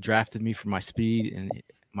reasons why they drafted me, for my speed and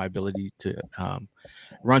my ability to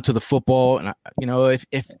run to the football. And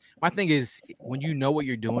if my thing is, when you know what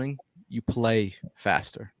you're doing, you play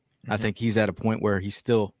faster. I think he's at a point where he's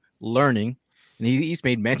still learning, and he's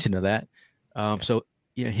made mention of that. So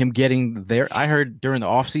him getting there, I heard during the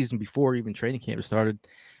offseason, before even training camp started,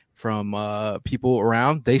 from people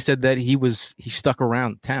around, they said that he stuck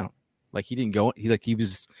around town, like he didn't go. He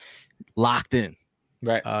was locked in.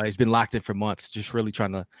 Right. He's been locked in for months, just really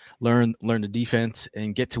trying to learn the defense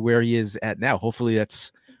and get to where he is at now. Hopefully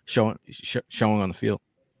that's showing on the field.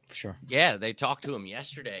 Sure. Yeah, they talked to him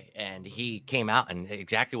yesterday, and he came out and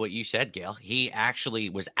exactly what you said, Gail. He actually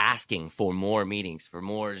was asking for more meetings, for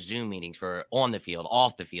more Zoom meetings, for on the field,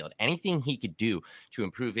 off the field, anything he could do to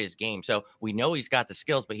improve his game. So we know he's got the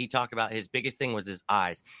skills, but he talked about his biggest thing was his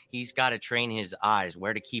eyes. He's got to train his eyes,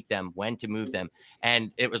 where to keep them, when to move them.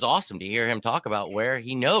 And it was awesome to hear him talk about where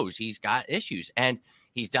he knows he's got issues, and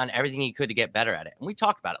he's done everything he could to get better at it. And we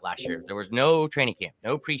talked about it last year. There was no training camp,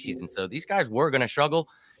 no preseason. So these guys were going to struggle.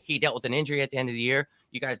 He dealt with an injury at the end of the year.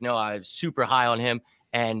 You guys know I was super high on him.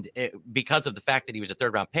 And because of the fact that he was a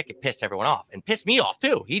third-round pick, it pissed everyone off and pissed me off,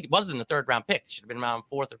 too. He wasn't a third-round pick. He should have been around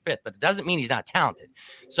 4th or 5th. But it doesn't mean he's not talented.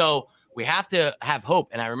 So we have to have hope.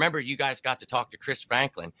 And I remember you guys got to talk to Chris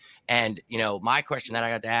Franklin. And, my question that I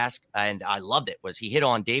got to ask, and I loved it, was he hit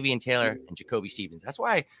on Davian Taylor and Jacoby Stevens. That's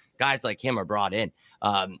why guys like him are brought in.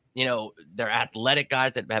 They're athletic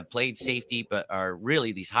guys that have played safety, but are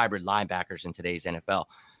really these hybrid linebackers in today's NFL.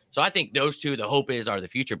 So I think those two, the hope are the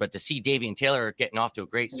future. But to see Davian Taylor getting off to a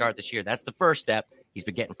great start this year, that's the first step. He's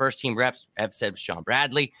been getting first-team reps. Ev said Sean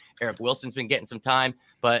Bradley. Eric Wilson's been getting some time.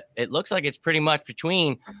 But it looks like it's pretty much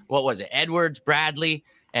between, Edwards, Bradley,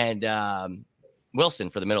 and Wilson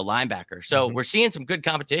for the middle linebacker. So we're seeing some good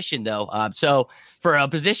competition, though. So for a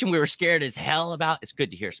position we were scared as hell about, it's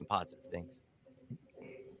good to hear some positive things.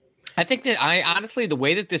 I think that honestly, the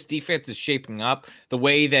way that this defense is shaping up, the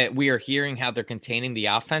way that we are hearing how they're containing the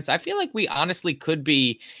offense, I feel like we honestly could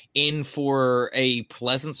be in for a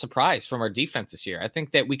pleasant surprise from our defense this year. I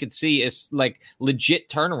think that we could see a legit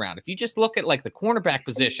turnaround. If you just look at the cornerback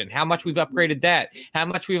position, how much we've upgraded that, how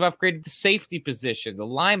much we've upgraded the safety position, the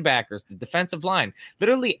linebackers, the defensive line,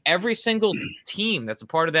 literally every single team that's a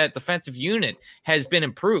part of that defensive unit has been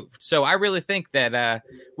improved. So I really think that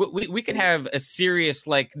we could have a serious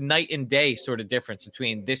night and day sort of difference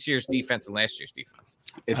between this year's defense and last year's defense.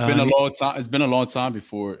 It's been a long time. It's been a long time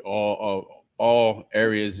before all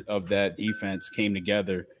areas of that defense came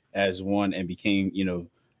together as one and became,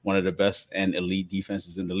 one of the best and elite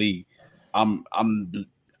defenses in the league. I'm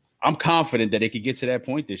confident that it could get to that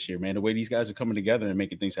point this year, man. The way these guys are coming together and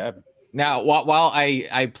making things happen. Now, while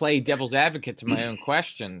I play devil's advocate to my own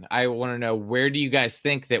question, I want to know, where do you guys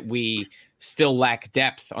think that we still lack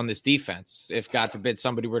depth on this defense? If, God forbid,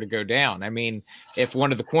 somebody were to go down. I mean, if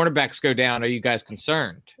one of the cornerbacks go down, are you guys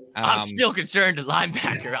concerned? I'm still concerned at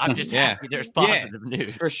linebacker. I'm just happy there's positive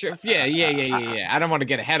news. For sure. Yeah. I don't want to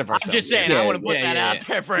get ahead of ourselves. I'm just saying, I want to put that out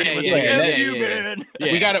there for anyone. Man.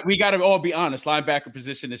 We got to all be honest. Linebacker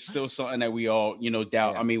position is still something that we all,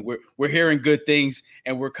 doubt. Yeah. I mean, we're hearing good things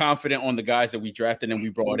and we're confident on the guys that we drafted and we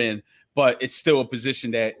brought in, but it's still a position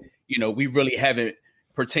that, we really haven't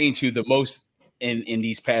pertained to the most in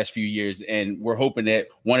these past few years. And we're hoping that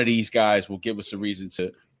one of these guys will give us a reason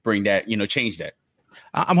to bring that, change that.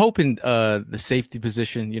 I'm hoping the safety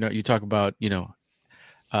position, you talk about,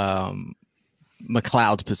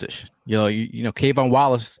 McLeod's position, Kayvon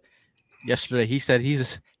Wallace yesterday, he said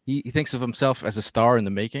he thinks of himself as a star in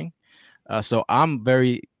the making. So I'm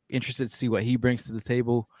very interested to see what he brings to the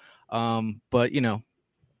table. But you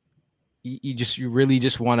really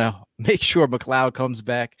just want to make sure McLeod comes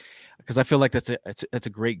back, because I feel like that's a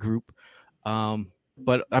great group.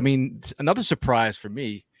 But I mean, another surprise for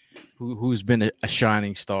me, who's been a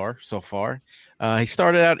shining star so far. He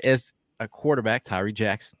started out as a quarterback, Tyree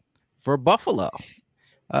Jackson, for Buffalo.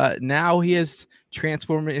 Now he has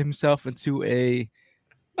transformed himself into a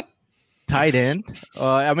tight end.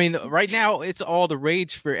 I mean, right now it's all the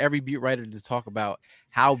rage for every beat writer to talk about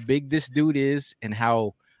how big this dude is and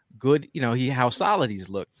how good, how solid he's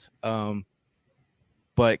looked.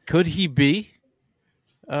 But could he be?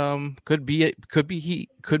 Could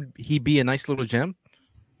he be a nice little gem?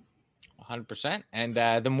 100%. And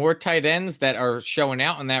the more tight ends that are showing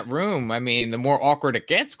out in that room, I mean, the more awkward it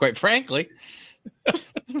gets, quite frankly.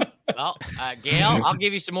 Well, Gail, I'll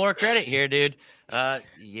give you some more credit here, dude.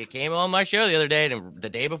 You came on my show the other day, and the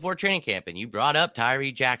day before training camp, and you brought up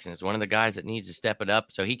Tyree Jackson as one of the guys that needs to step it up.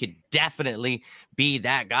 So he could definitely be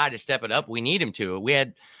that guy to step it up. We need him to. We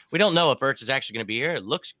don't know if Ertz is actually going to be here. It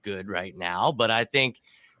looks good right now, but I think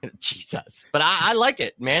Jesus. But I like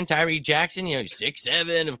it, man. Tyree Jackson,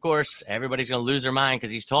 6'7". Of course, everybody's going to lose their mind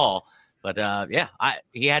because he's tall. But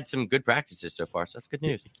he had some good practices so far, so that's good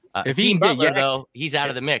news. If he Butler, though, he's out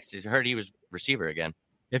of the mix. I heard he was receiver again.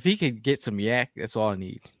 If he could get some yak, that's all I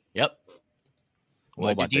need. Yep.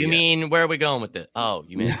 What do you mean? Where are we going with it? Oh,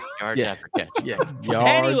 you mean yards after catch? Yeah.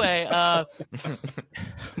 Anyway,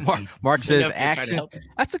 Mark says Action.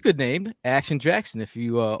 That's a good name, Action Jackson. If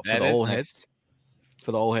you for the old heads,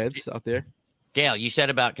 for the old heads out there. Gail, you said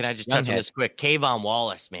about. Can I just touch on this quick? Kayvon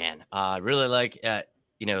Wallace, man. Really like.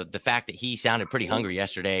 The fact that he sounded pretty hungry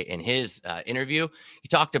yesterday in his interview. He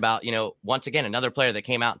talked about, once again, another player that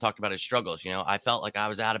came out and talked about his struggles. I felt like I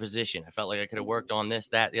was out of position. I felt like I could have worked on this,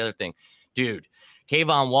 that, the other thing. Dude,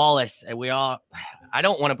 Kayvon Wallace, I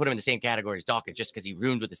don't want to put him in the same category as Dawkins just because he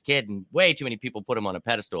ruined with his kid, and way too many people put him on a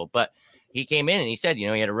pedestal. But he came in and he said, he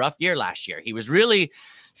had a rough year last year. He was really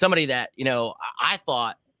somebody that, I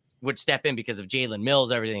thought would step in because of Jalen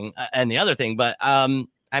Mills, everything, and the other thing. But,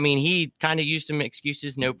 he kind of used some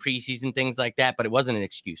excuses, no preseason, things like that, but it wasn't an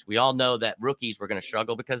excuse. We all know that rookies were going to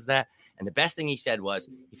struggle because of that. And the best thing he said was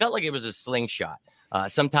he felt like it was a slingshot.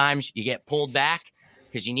 Sometimes you get pulled back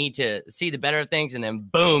because you need to see the better things, and then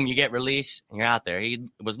boom, you get released and you're out there. He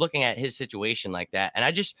was looking at his situation like that. And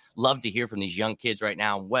I just love to hear from these young kids right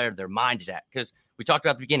now where their mind is at, because we talked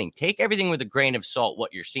about at the beginning, take everything with a grain of salt,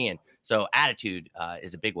 what you're seeing. So attitude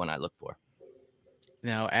is a big one I look for.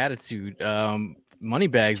 Now, attitude,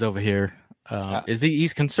 Moneybags over here.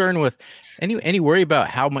 He's concerned with any worry about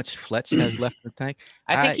how much Fletch has left in the tank?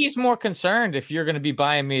 I think he's more concerned if you're going to be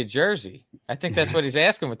buying me a jersey. I think that's what he's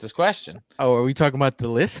asking with this question. Oh, are we talking about the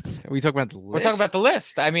list? We're talking about the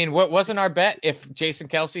list. I mean, what wasn't our bet if Jason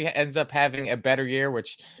Kelce ends up having a better year,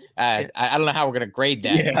 which I don't know how we're going to grade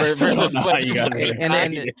that.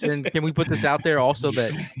 And can we put this out there also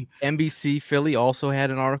that NBC Philly also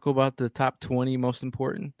had an article about the top 20 most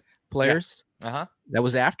important players? Yeah. That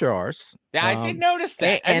was after ours. Yeah, I did notice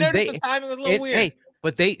that. I noticed the timing was a little weird. Hey,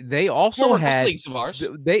 but they also had of ours.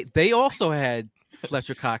 They also had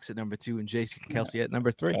Fletcher Cox at number 2 and Jason Kelce at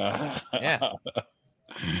number 3. Yeah.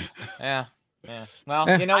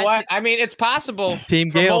 Well, you know what? I mean, it's possible Team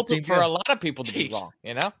Gale, for a lot of people to be wrong.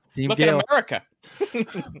 Team Look Gale. at America.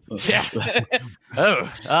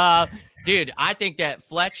 Dude, I think that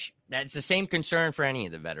Fletch, that's the same concern for any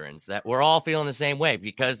of the veterans, that we're all feeling the same way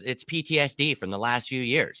because it's PTSD from the last few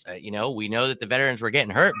years. We know that the veterans were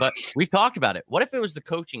getting hurt, but we've talked about it. What if it was the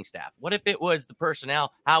coaching staff? What if it was the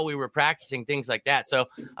personnel, how we were practicing, things like that? So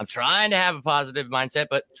I'm trying to have a positive mindset,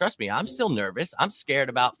 but trust me, I'm still nervous. I'm scared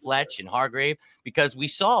about Fletch and Hargrave because we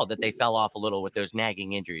saw that they fell off a little with those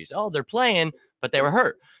nagging injuries. Oh, they're playing, but they were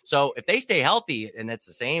hurt. So if they stay healthy, and it's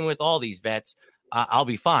the same with all these vets, I'll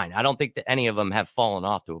be fine. I don't think that any of them have fallen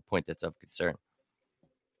off to a point that's of concern.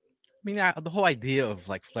 I mean, the whole idea of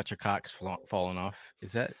like Fletcher Cox falling off,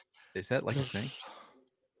 is that like a thing?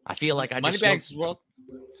 I feel like Moneybags world.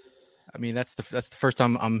 I mean, that's the first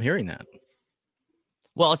time I'm hearing that.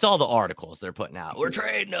 Well, it's all the articles they're putting out. We're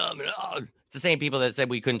trading them. It's the same people that said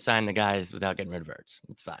we couldn't sign the guys without getting rid of Ertz.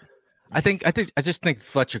 It's fine. I just think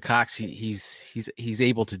Fletcher Cox, he's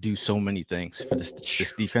able to do so many things for this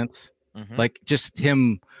defense. Mm-hmm. Like just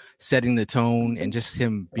him setting the tone and just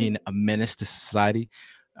him being a menace to society.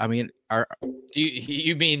 I mean, do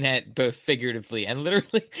you mean that both figuratively and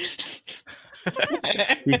literally?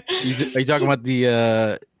 Are you talking about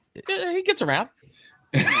the? He gets around.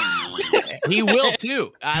 He will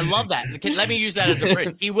too. I love that. Let me use that as a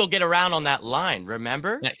bridge. He will get around on that line.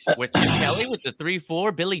 Remember, nice. With Kelly with the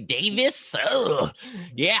 3-4, Billy Davis. Oh,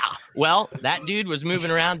 yeah. Well, that dude was moving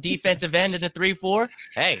around defensive end in a 3-4.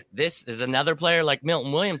 Hey, this is another player like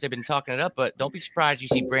Milton Williams. They've been talking it up, but don't be surprised you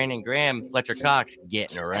see Brandon Graham, Fletcher Cox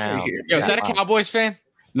getting around. Yo, is that a Cowboys fan?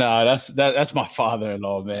 No, that's my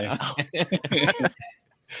father-in-law, man.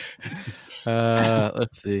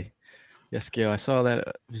 Let's see. Yes, Gail, I saw that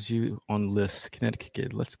it was you on the list. Connecticut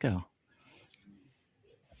kid. Let's go.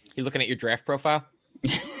 You looking at your draft profile?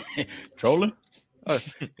 Trolling? Oh,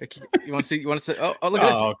 you want to see? Oh, look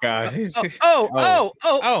at this. Oh, God.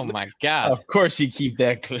 Oh, my God. Of course you keep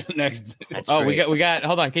that next. We got.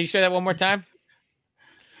 Hold on. Can you show that one more time?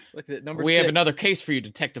 Look at number. We have another case for you,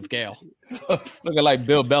 Detective Gale. Looking like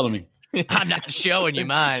Bill Bellamy. I'm not showing you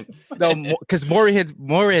mine. No, because Maury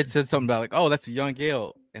had said something about like, oh, that's a young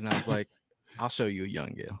Gale, and I was like, I'll show you a young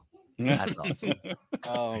Gale. That's awesome.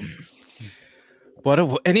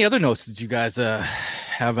 But any other notes did you guys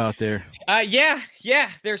have out there? Yeah.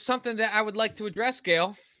 There's something that I would like to address,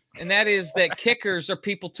 Gail, and that is that kickers are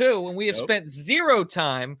people too, and we have spent zero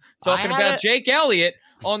time talking about Jake Elliott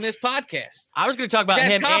on this podcast. I was going to talk about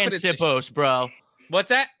him and Sippos, bro. What's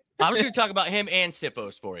that? I was going to talk about him and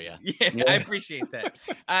Sippos for you. Yeah, I appreciate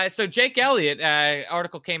that. So Jake Elliott,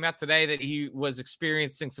 article came out today that he was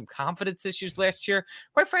experiencing some confidence issues last year.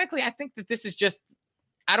 Quite frankly, I think that this is just,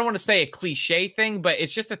 I don't want to say a cliche thing, but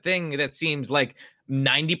it's just a thing that seems like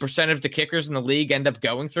 90% of the kickers in the league end up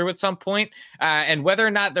going through at some point. And whether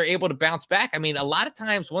or not they're able to bounce back, I mean, a lot of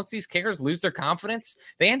times once these kickers lose their confidence,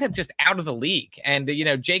 they end up just out of the league. And,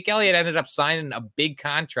 Jake Elliott ended up signing a big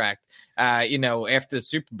contract, after the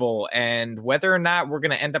Super Bowl. And whether or not we're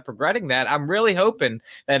going to end up regretting that, I'm really hoping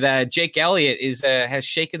that Jake Elliott has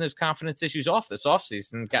shaken those confidence issues off this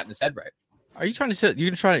offseason and gotten his head right. Are you trying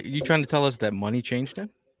to tell us that money changed him?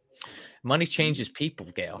 Money changes people,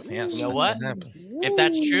 Gail. Yes. You know what? If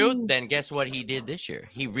that's true, then guess what he did this year?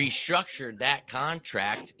 He restructured that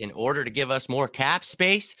contract in order to give us more cap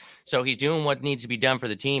space. So he's doing what needs to be done for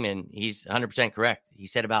the team, and he's 100% correct. He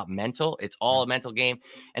said about mental. It's all a mental game.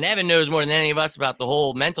 And Evan knows more than any of us about the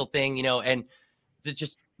whole mental thing, and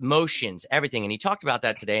just motions, everything. And he talked about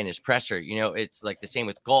that today in his presser. It's like the same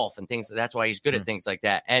with golf and things. That's why he's good at things like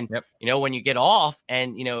that. And, when you get off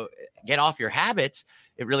and, get off your habits,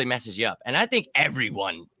 it really messes you up. And I think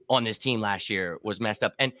everyone on this team last year was messed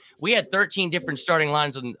up. And we had 13 different starting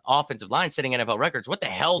lines on offensive line setting NFL records. What the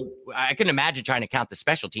hell? I couldn't imagine trying to count the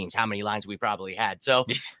special teams, how many lines we probably had. So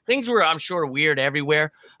things were, I'm sure, weird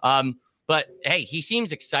everywhere. But hey, he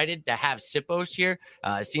seems excited to have Sippos here.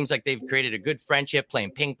 It seems like they've created a good friendship,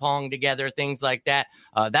 playing ping pong together, things like that.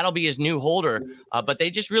 That'll be his new holder. But they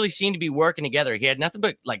just really seem to be working together. He had nothing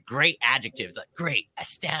but like great adjectives, like great,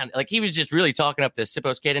 astounding. Like he was just really talking up the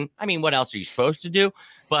Sippos kid. And I mean, what else are you supposed to do?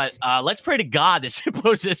 But let's pray to God that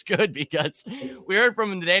Sippos is good, because we heard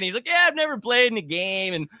from him today and he's like, yeah, I've never played in a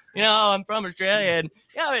game. And, I'm from Australia. And,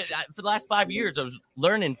 for the last 5 years, I was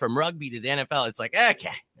learning from rugby to the NFL. It's like,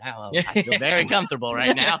 okay, I feel very comfortable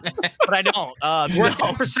right now, but I don't.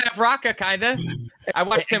 Working for Sav Rocca, kind of. I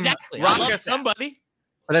watched him Rocca somebody.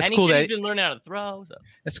 But that's and cool that he's been learning how to throw. So.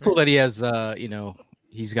 It's cool that he has,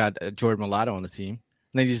 he's got Jordan Mulatto on the team.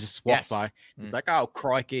 And then he just walks by. He's like, oh,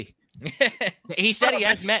 crikey. He said he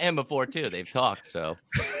has met him before too. They've talked, so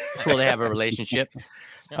cool they have a relationship.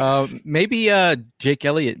 Maybe Jake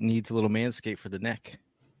Elliott needs a little manscape for the neck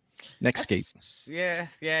scape. Yeah,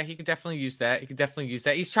 he could definitely use that.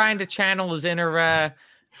 He's trying to channel his inner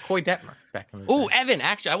Coy Detmer back in the day. Oh, Evan,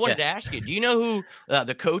 actually, I wanted to ask you, do you know who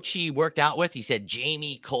the coach he worked out with? He said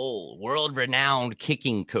Jamie Cole, world-renowned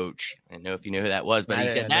kicking coach. I don't know if you know who that was, but he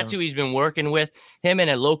said that's who he's been working with. Him and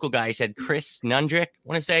a local guy, he said Chris Nundrick, I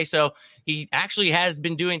want to say. So he actually has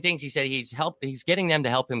been doing things. He said he's getting them to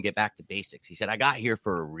help him get back to basics. He said, I got here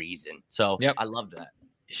for a reason. So I love that.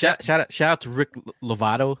 Shout out to Rick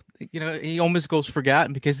Lovato. He almost goes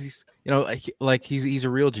forgotten because he's, he's a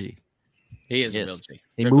real G. He is a real G.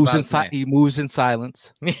 He moves in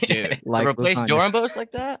silence. Dude, like replace Dornbos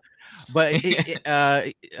like that. But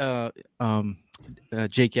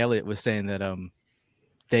Jake Elliott was saying that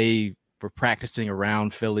they were practicing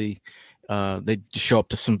around Philly. They just show up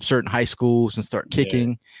to some certain high schools and start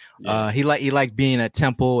kicking. He liked being at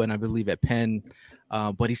Temple and I believe at Penn.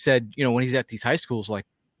 But he said, when he's at these high schools, like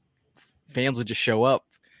fans will just show up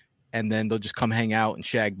and then they'll just come hang out and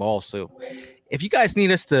shag balls. So if you guys need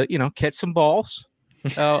us to, catch some balls,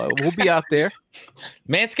 we'll be out there.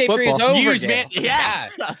 Manscaped 3 is over.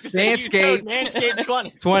 Yes.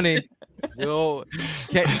 Manscaped 20. We'll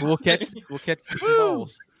catch some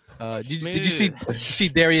balls. Did you see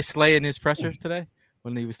Darius Slay in his presser today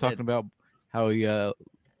when he was talking about how he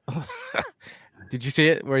did you see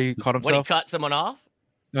it where he caught himself? When he cut someone off?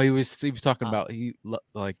 No, he was talking about he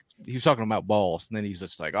was talking about balls, and then he's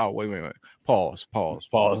just like, oh wait, pause. Oh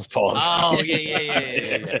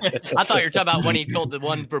yeah. I thought you were talking about when he told the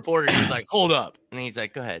one reporter, he was like, hold up, and he's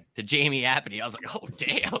like, go ahead, to Jamie Apathy. I was like, oh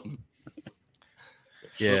damn.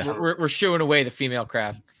 Yeah, we're shooing away the female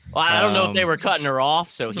crowd. Well, I don't know if they were cutting her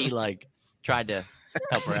off, so he tried to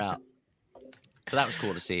help her out. So that was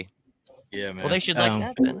cool to see. Yeah, man. Well, they should like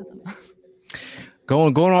that then.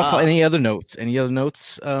 Going off any other notes?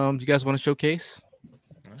 You guys want to showcase?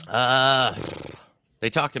 They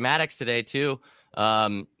talked to Maddox today too.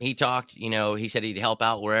 He talked, he said he'd help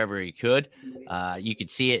out wherever he could. You could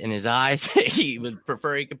see it in his eyes. He would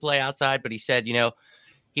prefer he could play outside, but he said,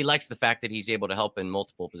 he likes the fact that he's able to help in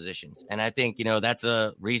multiple positions. And I think, that's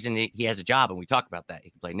a reason he has a job. And we talk about that. He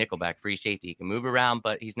can play nickelback, free safety. He can move around,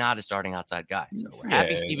 but he's not a starting outside guy. So we're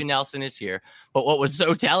happy Steven Nelson is here. But what was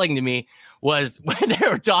so telling to me was when they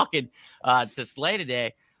were talking to Slay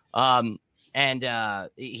today,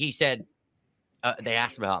 he said, they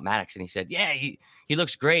asked about Maddox, and he said, yeah, he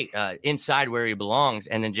looks great inside where he belongs,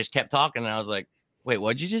 and then just kept talking. And I was like, wait,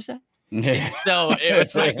 what'd you just say? So it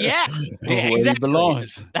was like, exactly. He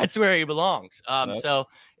belongs. That's where he belongs. So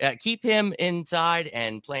keep him inside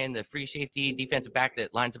and playing the free safety defensive back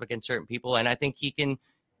that lines up against certain people. And I think he can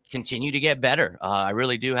continue to get better. I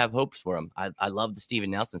really do have hopes for him. I love the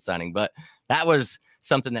Steven Nelson signing, but that was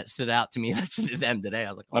something that stood out to me listening to them today. I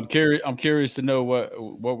was like, I'm curious to know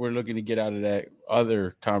what we're looking to get out of that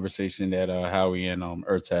other conversation that Howie and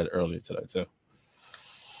Ertz had earlier today too.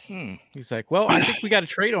 He's like, well, I think we got a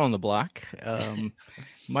trade on the block. Have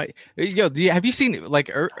you seen like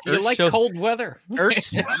Ertz cold weather?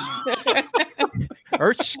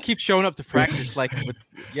 Ertz keeps showing up to practice. Like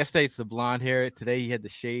yesterday, it's the blonde hair. Today, he had the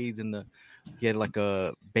shades and he had like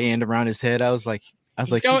a band around his head. I was like,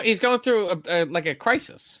 he's going through a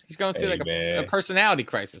crisis. He's going through a personality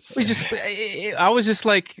crisis. I was just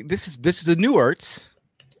like, this is a new Ertz.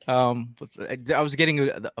 I was getting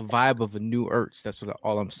a vibe of a new Ertz. That's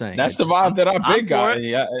all I'm saying. That's the vibe that I'm big guy.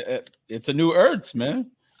 Yeah, it's a new Ertz,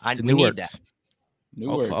 man. We need that. New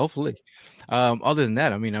Ertz. Hopefully. Other than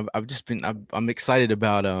that, I mean, I'm excited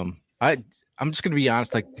about. I'm just gonna be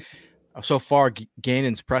honest. Like, so far,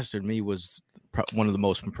 Gannon's presser to me was one of the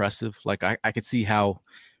most impressive. Like, I could see how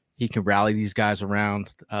he can rally these guys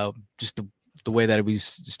around. Just the way that he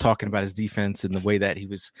was just talking about his defense and the way that he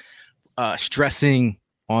was stressing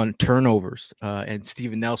on turnovers, and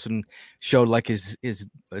Steven Nelson showed like his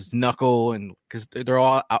knuckle, and because they're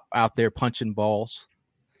all out there punching balls.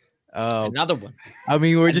 Another one. I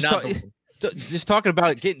mean, we're just talking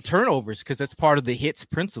about getting turnovers because that's part of the hits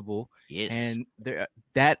principle. Yes. And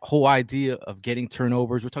that whole idea of getting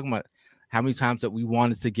turnovers, we're talking about how many times that we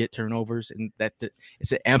wanted to get turnovers, and that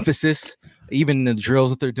it's an emphasis, even in the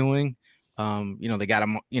drills that they're doing. They got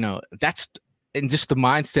them. That's. And just the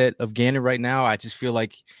mindset of Gannon right now, I just feel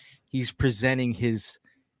like he's presenting his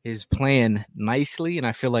plan nicely, and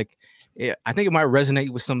I feel like I think it might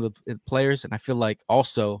resonate with some of the players, and I feel like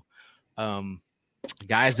also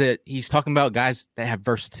guys that he's talking about, guys that have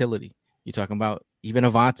versatility. You're talking about even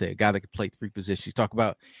Avante, a guy that could play three positions. You talk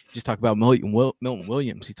about Milton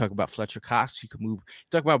Williams. You talk about Fletcher Cox. You can move. You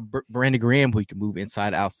talk about Brandon Graham, who you can move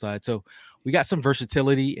inside, outside. So we got some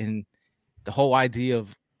versatility, and the whole idea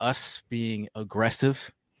of us being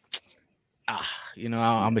aggressive.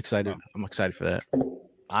 I'm excited. I'm excited for that.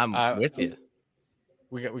 I'm with you.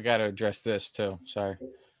 We got to address this too. Sorry.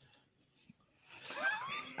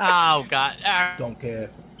 Oh God. Don't care.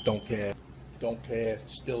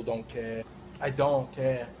 Still don't care. I don't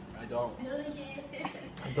care. I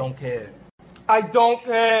don't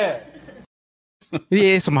care.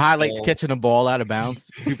 Yeah, some highlights catching the ball out of bounds.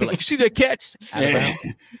 People are like, you see that catch? Out of bounds.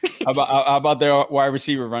 How about their wide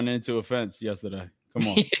receiver running into a fence yesterday? Come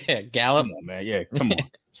on. Yeah, Gallup. Come on, man. Yeah, come on.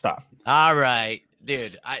 Stop. All right,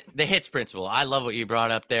 dude. The hits principle. I love what you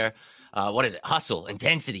brought up there. What is it? Hustle,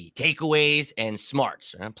 intensity, takeaways, and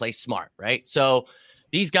smarts. Play smart, right? So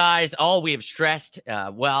these guys, all we have stressed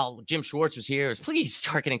while Jim Schwartz was here is please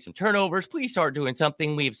start getting some turnovers. Please start doing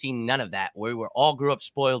something. We have seen none of that. We grew up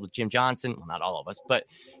spoiled with Jim Johnson. Well, not all of us, but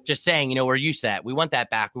just saying, we're used to that. We want that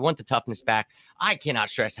back. We want the toughness back. I cannot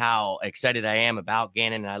stress how excited I am about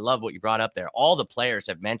Gannon, and I love what you brought up there. All the players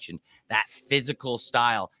have mentioned that physical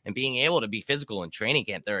style and being able to be physical in training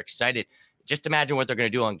camp. They're excited. Just imagine what they're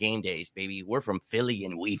going to do on game days, baby. We're from Philly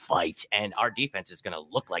and we fight, and our defense is going to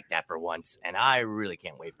look like that for once. And I really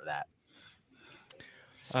can't wait for that.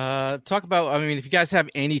 Talk about, if you guys have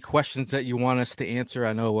any questions that you want us to answer,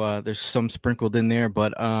 I know there's some sprinkled in there,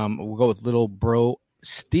 but we'll go with little bro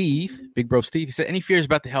Steve, big bro Steve. He said, any fears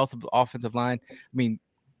about the health of the offensive line? I mean,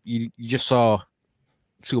 you just saw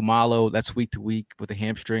Suamalo, that's week to week with a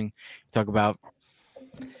hamstring. Talk about,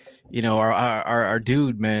 our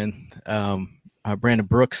dude, man, Brandon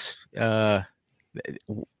Brooks,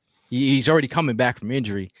 he's already coming back from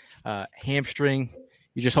injury, hamstring.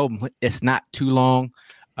 You just hope it's not too long.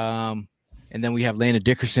 And then we have Landon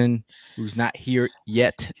Dickerson, who's not here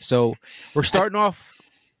yet. So we're starting off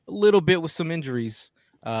a little bit with some injuries.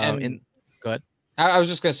 Go ahead. I was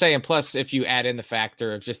just going to say, and plus, if you add in the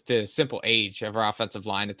factor of just the simple age of our offensive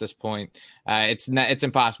line at this point, it's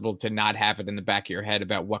impossible to not have it in the back of your head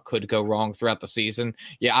about what could go wrong throughout the season.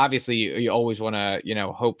 Yeah, obviously, you always want to,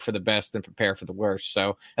 hope for the best and prepare for the worst.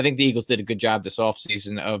 So I think the Eagles did a good job this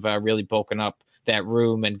offseason of really bulking up that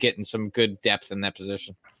room and getting some good depth in that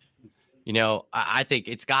position. You know, I think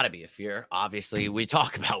it's got to be a fear. Obviously, we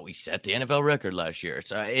set the NFL record last year.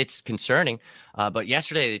 So it's concerning. But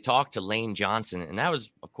yesterday they talked to Lane Johnson, and that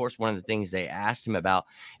was, of course, one of the things they asked him about.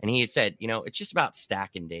 And he had said, you know, it's just about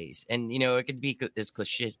stacking days. And, you know, it could be as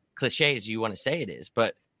cliche as you want to say it is,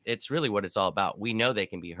 but it's really what it's all about. We know they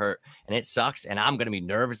can be hurt, and it sucks. And I'm going to be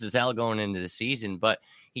nervous as hell going into the season. But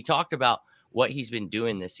he talked about what he's been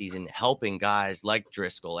doing this season, helping guys like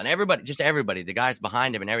Driscoll and everybody, the guys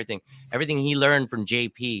behind him and everything he learned from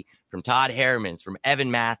JP, from Todd Hermans, from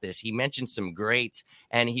Evan Mathis. He mentioned some greats,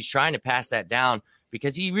 and he's trying to pass that down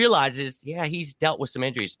because he realizes, he's dealt with some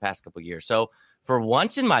injuries the past couple of years. So for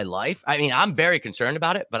once in my life, I mean, I'm very concerned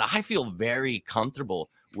about it, but I feel very comfortable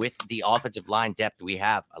with the offensive line depth we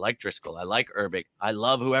have. I like Driscoll. I like Herbig. I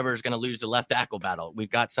love whoever's going to lose the left tackle battle.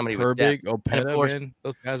 We've got somebody with depth. Opeta, of course, man,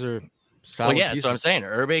 those guys are solid. Well, yeah, that's what I'm saying.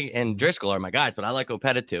 Herbig and Driscoll are my guys, but I like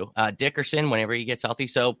Opeta too. Dickerson, whenever he gets healthy.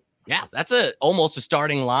 So yeah, that's almost a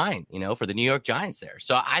starting line, you know, for the New York Giants there.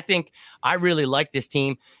 So I think I really like this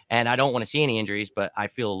team, and I don't want to see any injuries, but I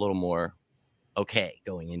feel a little more okay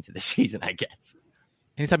going into the season, I guess.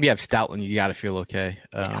 Anytime you have Stoutland, you got to feel okay.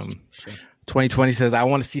 Sure. 2020 says, I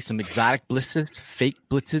want to see some exotic blitzes, fake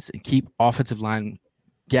blitzes, and keep offensive line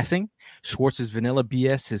guessing. Schwartz's vanilla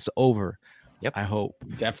BS is over. Yep. I hope.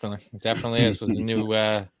 Definitely is with the new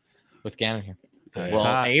with Gannon here.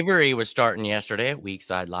 Well, Avery was starting yesterday at weak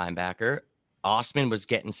side linebacker. Osman was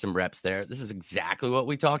getting some reps there. This is exactly what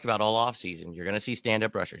we talked about all offseason. You're going to see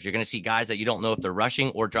stand-up rushers. You're going to see guys that you don't know if they're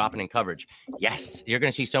rushing or dropping in coverage. Yes, you're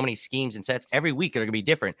going to see so many schemes and sets every week. They're going to be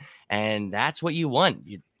different, and that's what you want,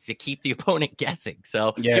 to keep the opponent guessing.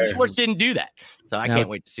 So Jim Schwartz didn't do that, so I can't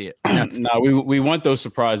wait to see it. No, we want those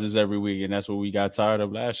surprises every week, and that's what we got tired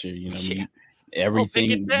of last year. You know,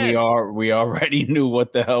 everything we already knew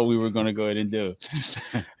what the hell we were going to go ahead and do.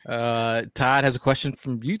 Todd has a question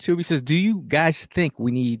from YouTube. He says, do you guys think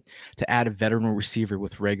we need to add a veteran receiver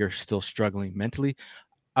with Reagor still struggling mentally?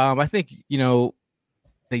 I think, you know,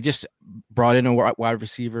 they just brought in a wide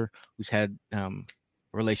receiver who's had a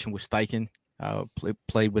relation with Steichen,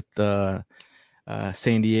 played with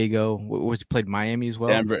San Diego. Played Miami as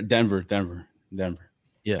well? Denver.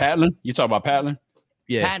 Yeah. Patlin? You talk about Patlin?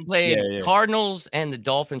 Yeah. Patton played Cardinals and the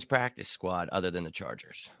Dolphins practice squad other than the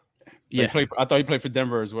Chargers. Yeah. I thought he played for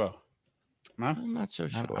Denver as well. No? I'm not so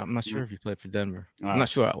sure. I'm not sure if he played for Denver. I'm not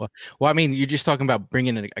sure. Well, I mean, you're just talking about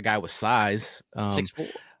bringing in a guy with size.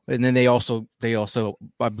 6'4". And then they also,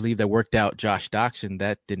 I believe, they worked out Josh Doctson.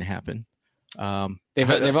 That didn't happen.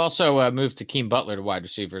 They've also moved to Keem Butler to wide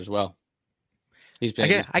receiver as well.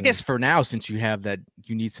 I guess for now, since you have that,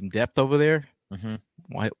 you need some depth over there. Mm-hmm.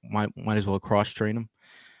 Might as well cross train him.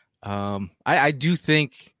 I do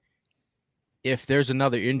think if there's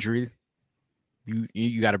another injury, you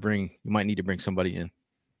might need to bring somebody in.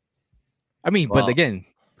 But again,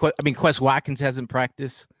 Quez Watkins hasn't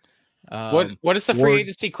practiced. What does the free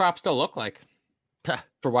agency crop still look like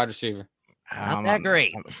for wide receiver? Not that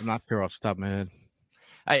great. I'm not sure off the top of my head.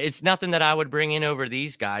 It's nothing that I would bring in over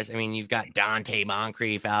these guys. I mean, you've got Dante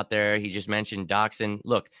Moncrief out there. He just mentioned Doctson.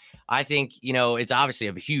 Look, I think, you know, it's obviously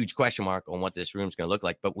a huge question mark on what this room's going to look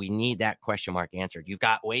like, but we need that question mark answered. You've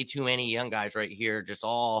got way too many young guys right here, just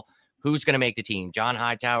all who's going to make the team. John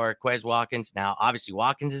Hightower, Quez Watkins. Now, obviously,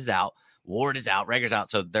 Watkins is out. Ward is out. Reagor's out.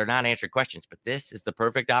 So they're not answering questions, but this is the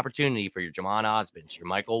perfect opportunity for your Jamon Osborns, your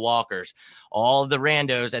Michael Walkers, all of the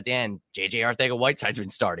randos at the end. JJ Arcega-Whiteside's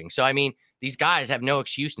been starting. So, I mean, these guys have no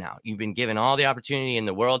excuse now. You've been given all the opportunity in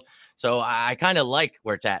the world. So I kind of like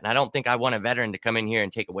where it's at. And I don't think I want a veteran to come in here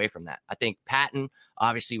and take away from that. I think Patton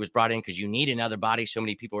obviously was brought in because you need another body. So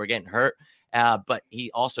many people were getting hurt. But he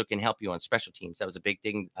also can help you on special teams. That was a big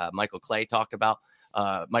thing Michael Clay talked about.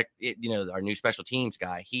 Our new special teams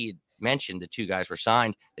guy, he had mentioned the two guys were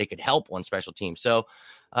signed. They could help on special teams. So,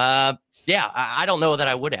 I don't know that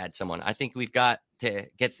I would add someone. I think we've got to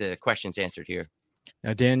get the questions answered here.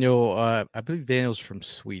 Now, Daniel, I believe Daniel's from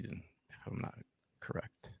Sweden, if I'm not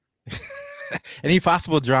correct. Any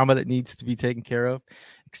possible drama that needs to be taken care of?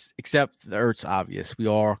 Except it's obvious. We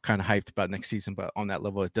are kind of hyped about next season, but on that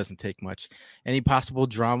level, it doesn't take much. Any possible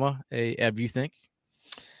drama, Ev, you think?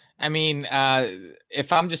 I mean,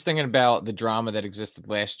 if I'm just thinking about the drama that existed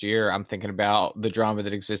last year, I'm thinking about the drama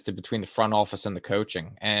that existed between the front office and the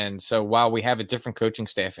coaching. And so while we have a different coaching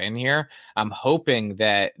staff in here, I'm hoping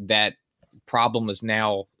that problem is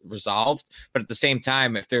now resolved. But at the same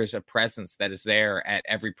time, if there's a presence that is there at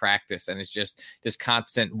every practice and it's just this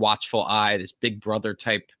constant watchful eye, this big brother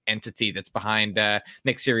type entity that's behind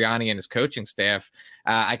Nick Sirianni and his coaching staff,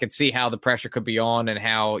 I could see how the pressure could be on and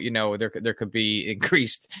how, there could be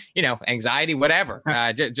increased, anxiety, whatever,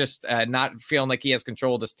 just not feeling like he has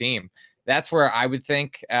control of this team. That's where I would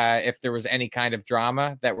think if there was any kind of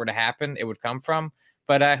drama that were to happen, it would come from.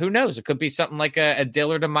 But who knows? It could be something like a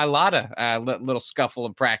Dillard and Mailata little scuffle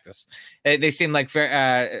in practice. They seem like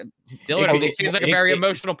Dillard. He seems like a very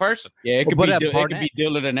emotional person. Yeah, it could be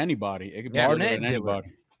Dillard and anybody. It could be Dillard and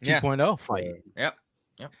anybody. 2.0 fight. Yep.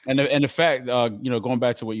 And the fact, going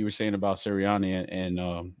back to what you were saying about Sirianni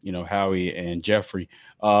and Howie and Jeffrey,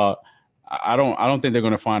 I don't think they're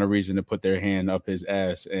going to find a reason to put their hand up his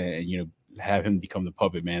ass and have him become the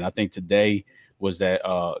puppet man. I think today was that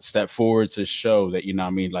step forward to show that,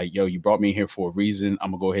 you brought me here for a reason. I'm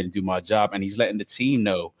gonna go ahead and do my job. And he's letting the team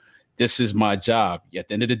know this is my job. At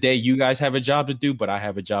the end of the day, you guys have a job to do, but I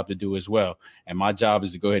have a job to do as well. And my job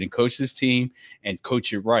is to go ahead and coach this team and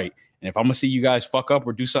coach it right. And if I'm going to see you guys fuck up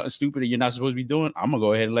or do something stupid that you're not supposed to be doing, I'm going to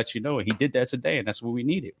go ahead and let you know. And he did that today, and that's what we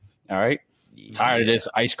needed. All right? Yeah. Tired of this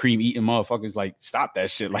ice cream eating motherfuckers. Like, stop that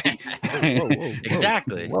shit. Like, whoa.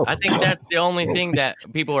 Exactly. Whoa. I think that's the only thing that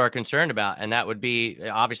people are concerned about, and that would be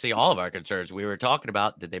obviously all of our concerns. We were talking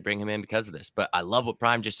about did they bring him in because of this, but I love what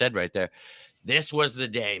Prime just said right there. This was the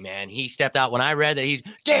day, man. He stepped out. When I read that he's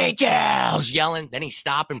details yelling, then he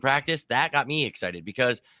stopped in practice. That got me excited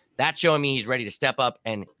because that's showing me he's ready to step up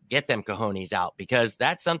and get them cojones out, because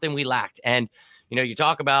that's something we lacked. And, you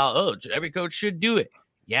talk about, every coach should do it.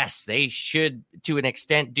 Yes, they should to an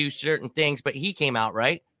extent do certain things, but he came out,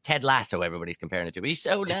 right? Ted Lasso, everybody's comparing it to. But he's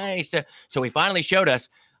so nice. So he finally showed us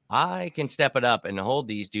I can step it up and hold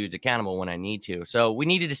these dudes accountable when I need to. So we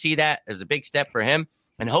needed to see that. It was a big step for him.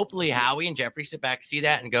 And hopefully Howie and Jeffrey sit back, see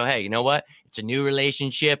that, and go, hey, you know what? It's a new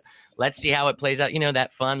relationship. Let's see how it plays out.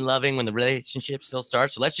 That fun loving when the relationship still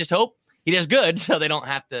starts. So let's just hope he does good so they don't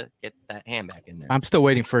have to get that hand back in there. I'm still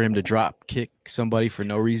waiting for him to drop kick somebody for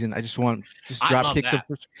no reason. I just want drop kick,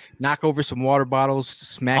 knock over some water bottles,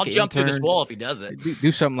 smack. I'll jump through this wall if he does it.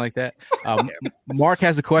 Do something like that. Mark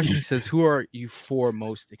has a question. He says, who are you four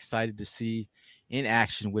most excited to see in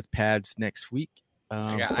action with pads next week?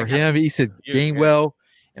 For him, he said Gainwell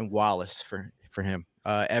and Wallace for him.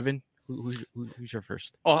 Evan, who's your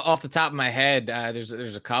first? Off the top of my head, there's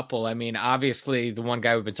a couple. I mean, obviously the one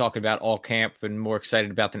guy we've been talking about all camp and more excited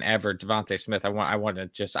about than ever, Devontae Smith. I want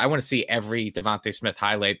to see every Devontae Smith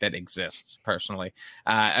highlight that exists personally.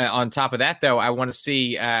 On top of that, though, I want to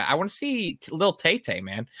see Lil Tay-Tay,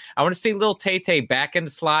 man. I want to see Lil Tay-Tay back in the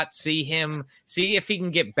slot, see if he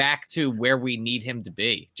can get back to where we need him to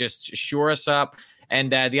be. Just shore us up. And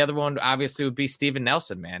the other one, obviously, would be Steven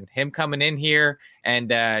Nelson, man. Him coming in here and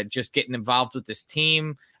just getting involved with this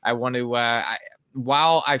team. I want to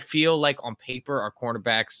while I feel like on paper our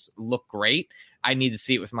cornerbacks look great, I need to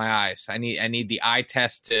see it with my eyes. I need the eye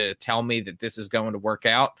test to tell me that this is going to work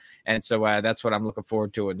out. And so that's what I'm looking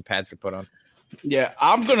forward to when the pads get put on. Yeah,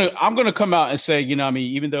 I'm gonna come out and say,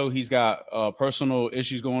 even though he's got personal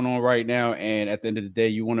issues going on right now, and at the end of the day,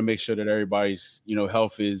 you want to make sure that everybody's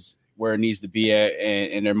health is where it needs to be at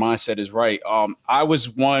and their mindset is right. I was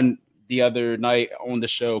one the other night on the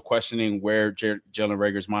show questioning where Jalen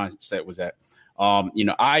Reagor's mindset was at.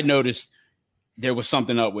 I noticed there was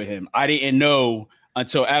something up with him. I didn't know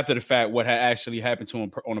until after the fact what had actually happened to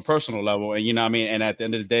him on a personal level. And and at the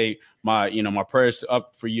end of the day, my prayers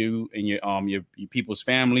up for you and your people's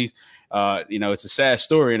families. It's a sad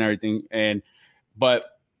story and everything. But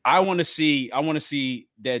I want to see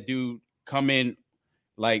that dude come in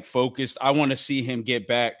like focused. I want to see him get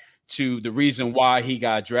back to the reason why he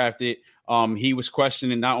got drafted. He was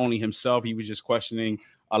questioning not only himself, he was just questioning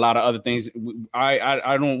a lot of other things.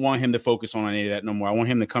 I don't want him to focus on any of that no more. I want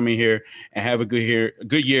him to come in here and have a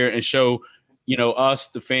good year and show, us,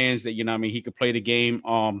 the fans, that, he could play the game.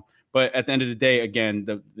 But at the end of the day, again,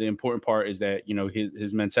 the important part is that,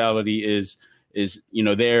 his mentality is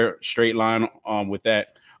there, straight line with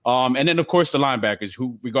that. And then, of course, the linebackers,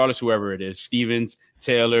 who, regardless, whoever it is, Stevens,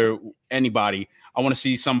 Taylor, anybody, I want to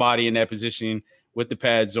see somebody in that position with the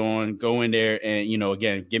pads on, go in there and,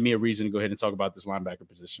 again, give me a reason to go ahead and talk about this linebacker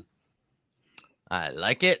position. I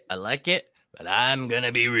like it, but I'm going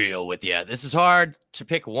to be real with you. This is hard to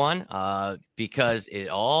pick one because it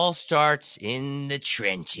all starts in the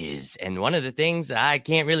trenches. And one of the things I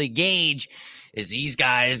can't really gauge is these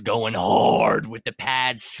guys going hard with the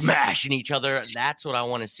pads, smashing each other. That's what I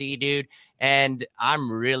want to see, dude. And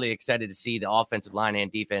I'm really excited to see the offensive line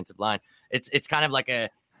and defensive line. It's kind of like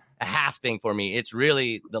a half thing for me. It's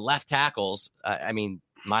really the left tackles. I mean,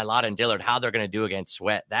 Mailata and Dillard, how they're going to do against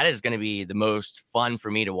Sweat. That is going to be the most fun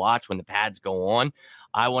for me to watch when the pads go on.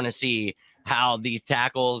 I want to see how these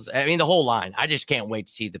tackles, I mean, the whole line. I just can't wait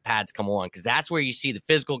to see the pads come on, because that's where you see the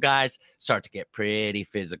physical guys start to get pretty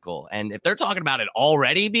physical. And if they're talking about it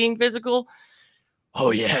already being physical,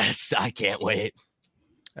 oh, yes, I can't wait.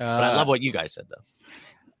 But I love what you guys said, though.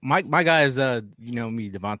 My guy is, you know me,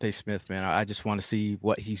 Devontae Smith, man. I just want to see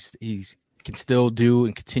what he's can still do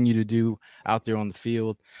and continue to do out there on the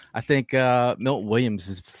field. I think Milton Williams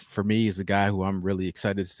is, for me, is the guy who I'm really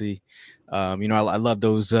excited to see. You know, I love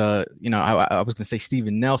those. You know, I was going to say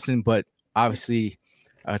Steven Nelson, but obviously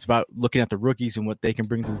it's about looking at the rookies and what they can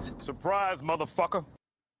bring to the surprise, motherfucker.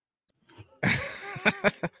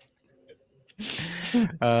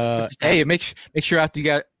 Hey, make sure out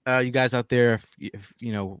you guys out there, if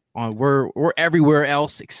you know, we're everywhere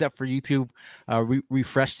else except for YouTube.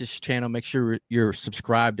 Refresh this channel. Make sure you're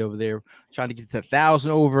subscribed over there. Trying to get to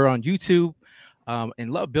 1,000 over on YouTube,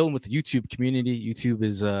 and love building with the YouTube community. YouTube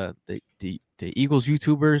is the Eagles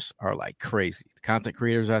YouTubers are like crazy. The content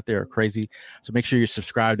creators out there are crazy. So make sure you're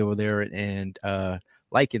subscribed over there and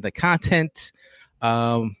liking the content.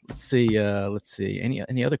 Let's see.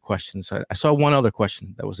 Any other questions? I saw one other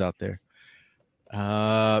question that was out there.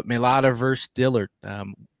 Mailata versus Dillard.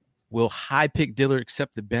 Will high pick Dillard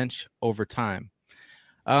accept the bench over time?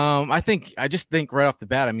 I just think right off the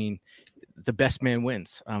bat, I mean, the best man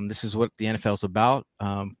wins. This is what the NFL is about.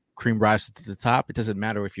 Cream rises to the top. It doesn't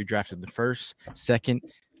matter if you're drafted in the first, second,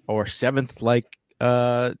 or seventh, like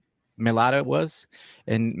Mailata was.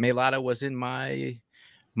 And Mailata was in my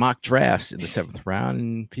mock drafts in the 7th round,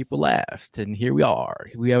 and people laughed. And here we are.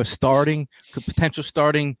 We have a potential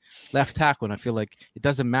starting left tackle. And I feel like it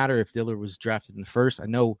doesn't matter if Dillard was drafted in the first. I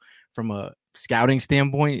know from a scouting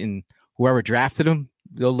standpoint, and whoever drafted him,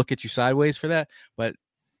 they'll look at you sideways for that. But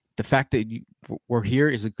the fact that we're here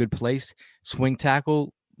is a good place. Swing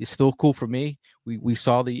tackle is still cool for me. We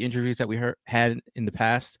saw the injuries that we had in the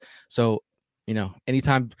past. So, you know,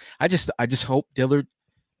 anytime I just hope Dillard,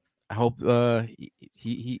 I hope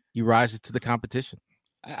he rises to the competition.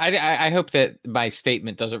 I hope that my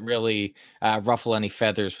statement doesn't really ruffle any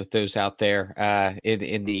feathers with those out there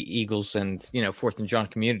in the Eagles and, you know, 4th and John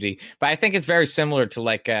community. But I think it's very similar to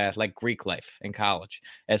like Greek life in college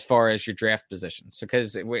as far as your draft positions.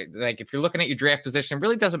 Because like if you're looking at your draft position, it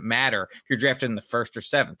really doesn't matter if you're drafted in the 1st or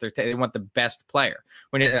 7th. They want the best player.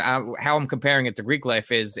 How I'm comparing it to Greek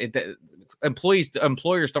life is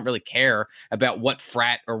employers don't really care about what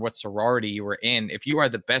frat or what sorority you were in. If you are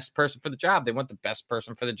the best person for the job, they want the best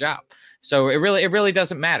person for the job. So it really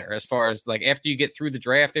doesn't matter as far as like after you get through the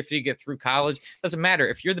draft, after you get through college, it doesn't matter.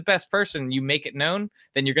 If you're the best person, you make it known,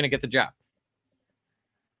 then you're going to get the job.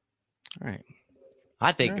 All right.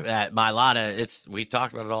 I think that Mailata, we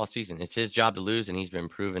talked about it all season. It's his job to lose, and he's been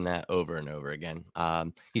proving that over and over again.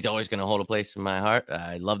 He's always going to hold a place in my heart.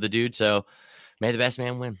 I love the dude. So may the best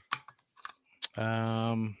man win.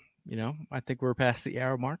 You know, I think we're past the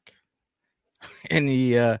hour mark.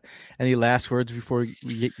 Any last words before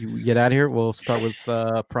we get out of here? We'll start with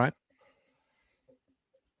Prime.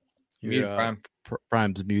 Prime.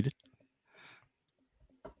 Prime's muted.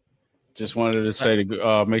 Just wanted to say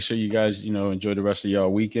to make sure you guys, you know, enjoy the rest of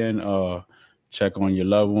y'all weekend. Check on your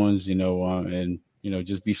loved ones, you know, and you know,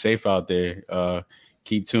 just be safe out there.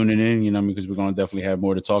 Keep tuning in, you know, because we're going to definitely have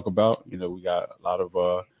more to talk about. You know, we got a lot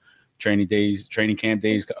of training camp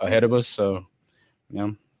days ahead of us. So, you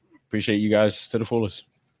know, appreciate you guys to the fullest.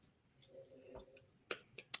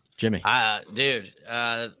 Jimmy. Dude,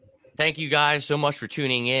 thank you guys so much for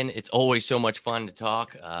tuning in. It's always so much fun to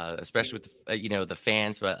talk, especially with, the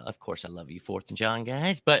fans. But, of course, I love you, 4th and John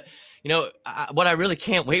guys. But, you know, what I really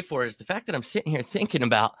can't wait for is the fact that I'm sitting here thinking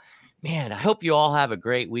about, man, I hope you all have a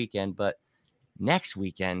great weekend. But next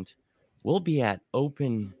weekend, we'll be at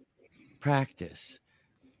open practice.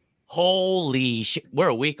 Holy shit, we're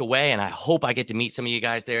a week away, and I hope I get to meet some of you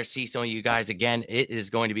guys there, see some of you guys again. It is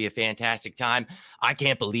going to be a fantastic time. I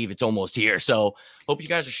can't believe it's almost here. So hope you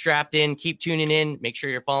guys are strapped in. Keep tuning in. Make sure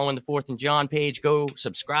you're following the 4th and John page. Go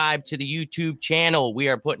subscribe to the YouTube channel. We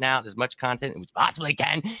are putting out as much content as we possibly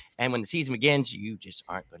can. And when the season begins, you just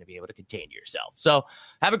aren't going to be able to contain yourself. So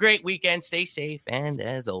have a great weekend. Stay safe. And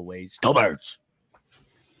as always, go Birds.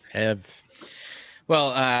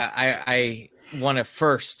 Well, I want to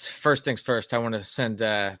first things first. I want to send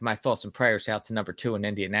my thoughts and prayers out to number 2 in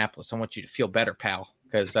Indianapolis. I want you to feel better, pal.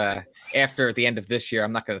 because after the end of this year,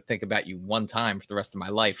 I'm not going to think about you one time for the rest of my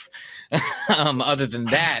life. Other than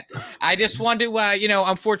that, I just want to,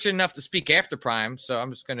 I'm fortunate enough to speak after Prime, so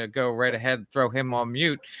I'm just going to go right ahead and throw him on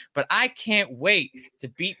mute. But I can't wait to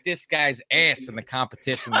beat this guy's ass in the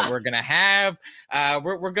competition that we're going to have.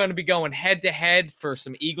 We're going to be going head-to-head for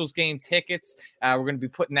some Eagles game tickets. We're going to be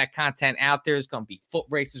putting that content out there. It's going to be foot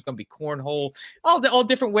races, going to be cornhole, all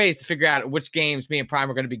different ways to figure out which games me and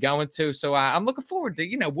Prime are going to be going to. So I'm looking forward to,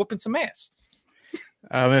 whooping some ass.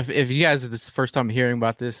 If you guys are this first time hearing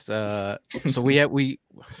about this, so we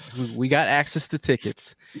got access to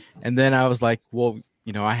tickets, and then I was like, well,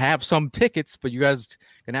 I have some tickets, but you guys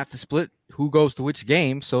gonna have to split who goes to which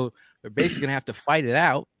game. So they're basically gonna have to fight it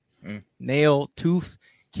out, nail, tooth,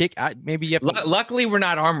 kick. Maybe you have to... Luckily, we're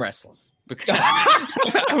not arm wrestling because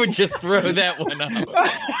I would just throw that one up.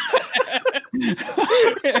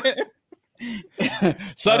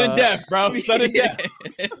 Sudden death, bro. Sudden death.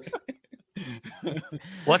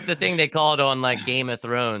 What's the thing they call it on like Game of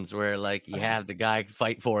Thrones where like you have the guy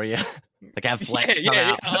fight for you? Like have Fletch come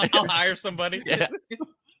out. I'll hire somebody. Yeah,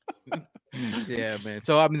 man.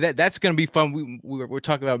 So I mean that's gonna be fun. We're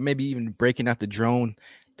talking about maybe even breaking out the drone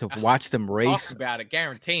to watch them race. Talk about it,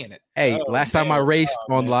 guaranteeing it. Hey, last time I raced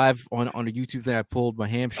on live on the YouTube thing, I pulled my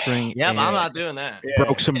hamstring. Yeah, I'm not doing that.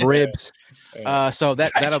 Broke some ribs. So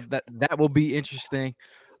that will be interesting.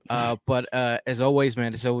 But as always,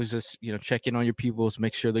 man, it's always just check in on your peoples,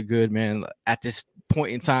 make sure they're good, man. At this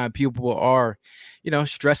point in time, people are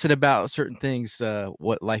stressing about certain things,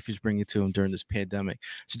 what life is bringing to them during this pandemic.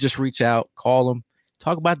 So just reach out, call them,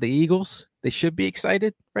 talk about the Eagles. They should be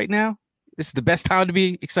excited right now. This is the best time to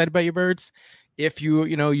be excited about your Birds. If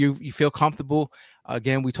you feel comfortable.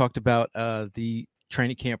 Again, we talked about the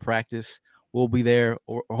training camp practice. We'll be there,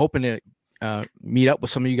 or hoping to meet up with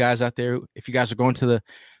some of you guys out there. If you guys are going to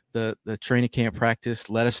the training camp practice,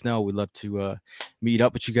 let us know. We'd love to meet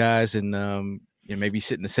up with you guys and maybe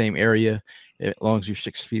sit in the same area as long as you're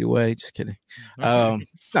 6 feet away. Just kidding. No,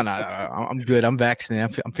 I'm good. I'm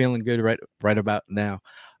vaccinated. I'm feeling good right about now.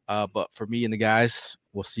 But for me and the guys,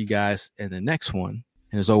 we'll see you guys in the next one.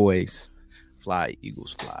 And as always, fly,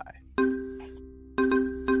 Eagles, fly.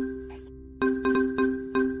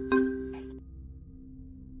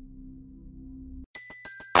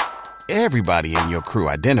 Everybody in your crew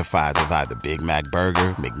identifies as either Big Mac Burger,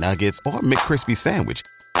 McNuggets, or McCrispy Sandwich.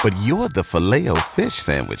 But you're the Filet-O-Fish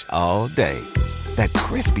Sandwich all day. That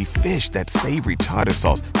crispy fish, that savory tartar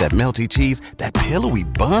sauce, that melty cheese, that pillowy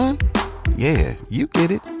bun. Yeah, you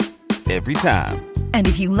get it. Every time. And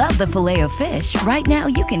if you love the Filet-O-Fish, right now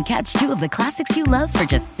you can catch two of the classics you love for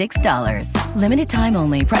just $6. Limited time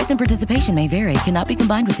only. Price and participation may vary. Cannot be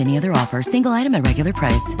combined with any other offer. Single item at regular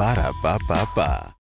price. Ba-da-ba-ba-ba.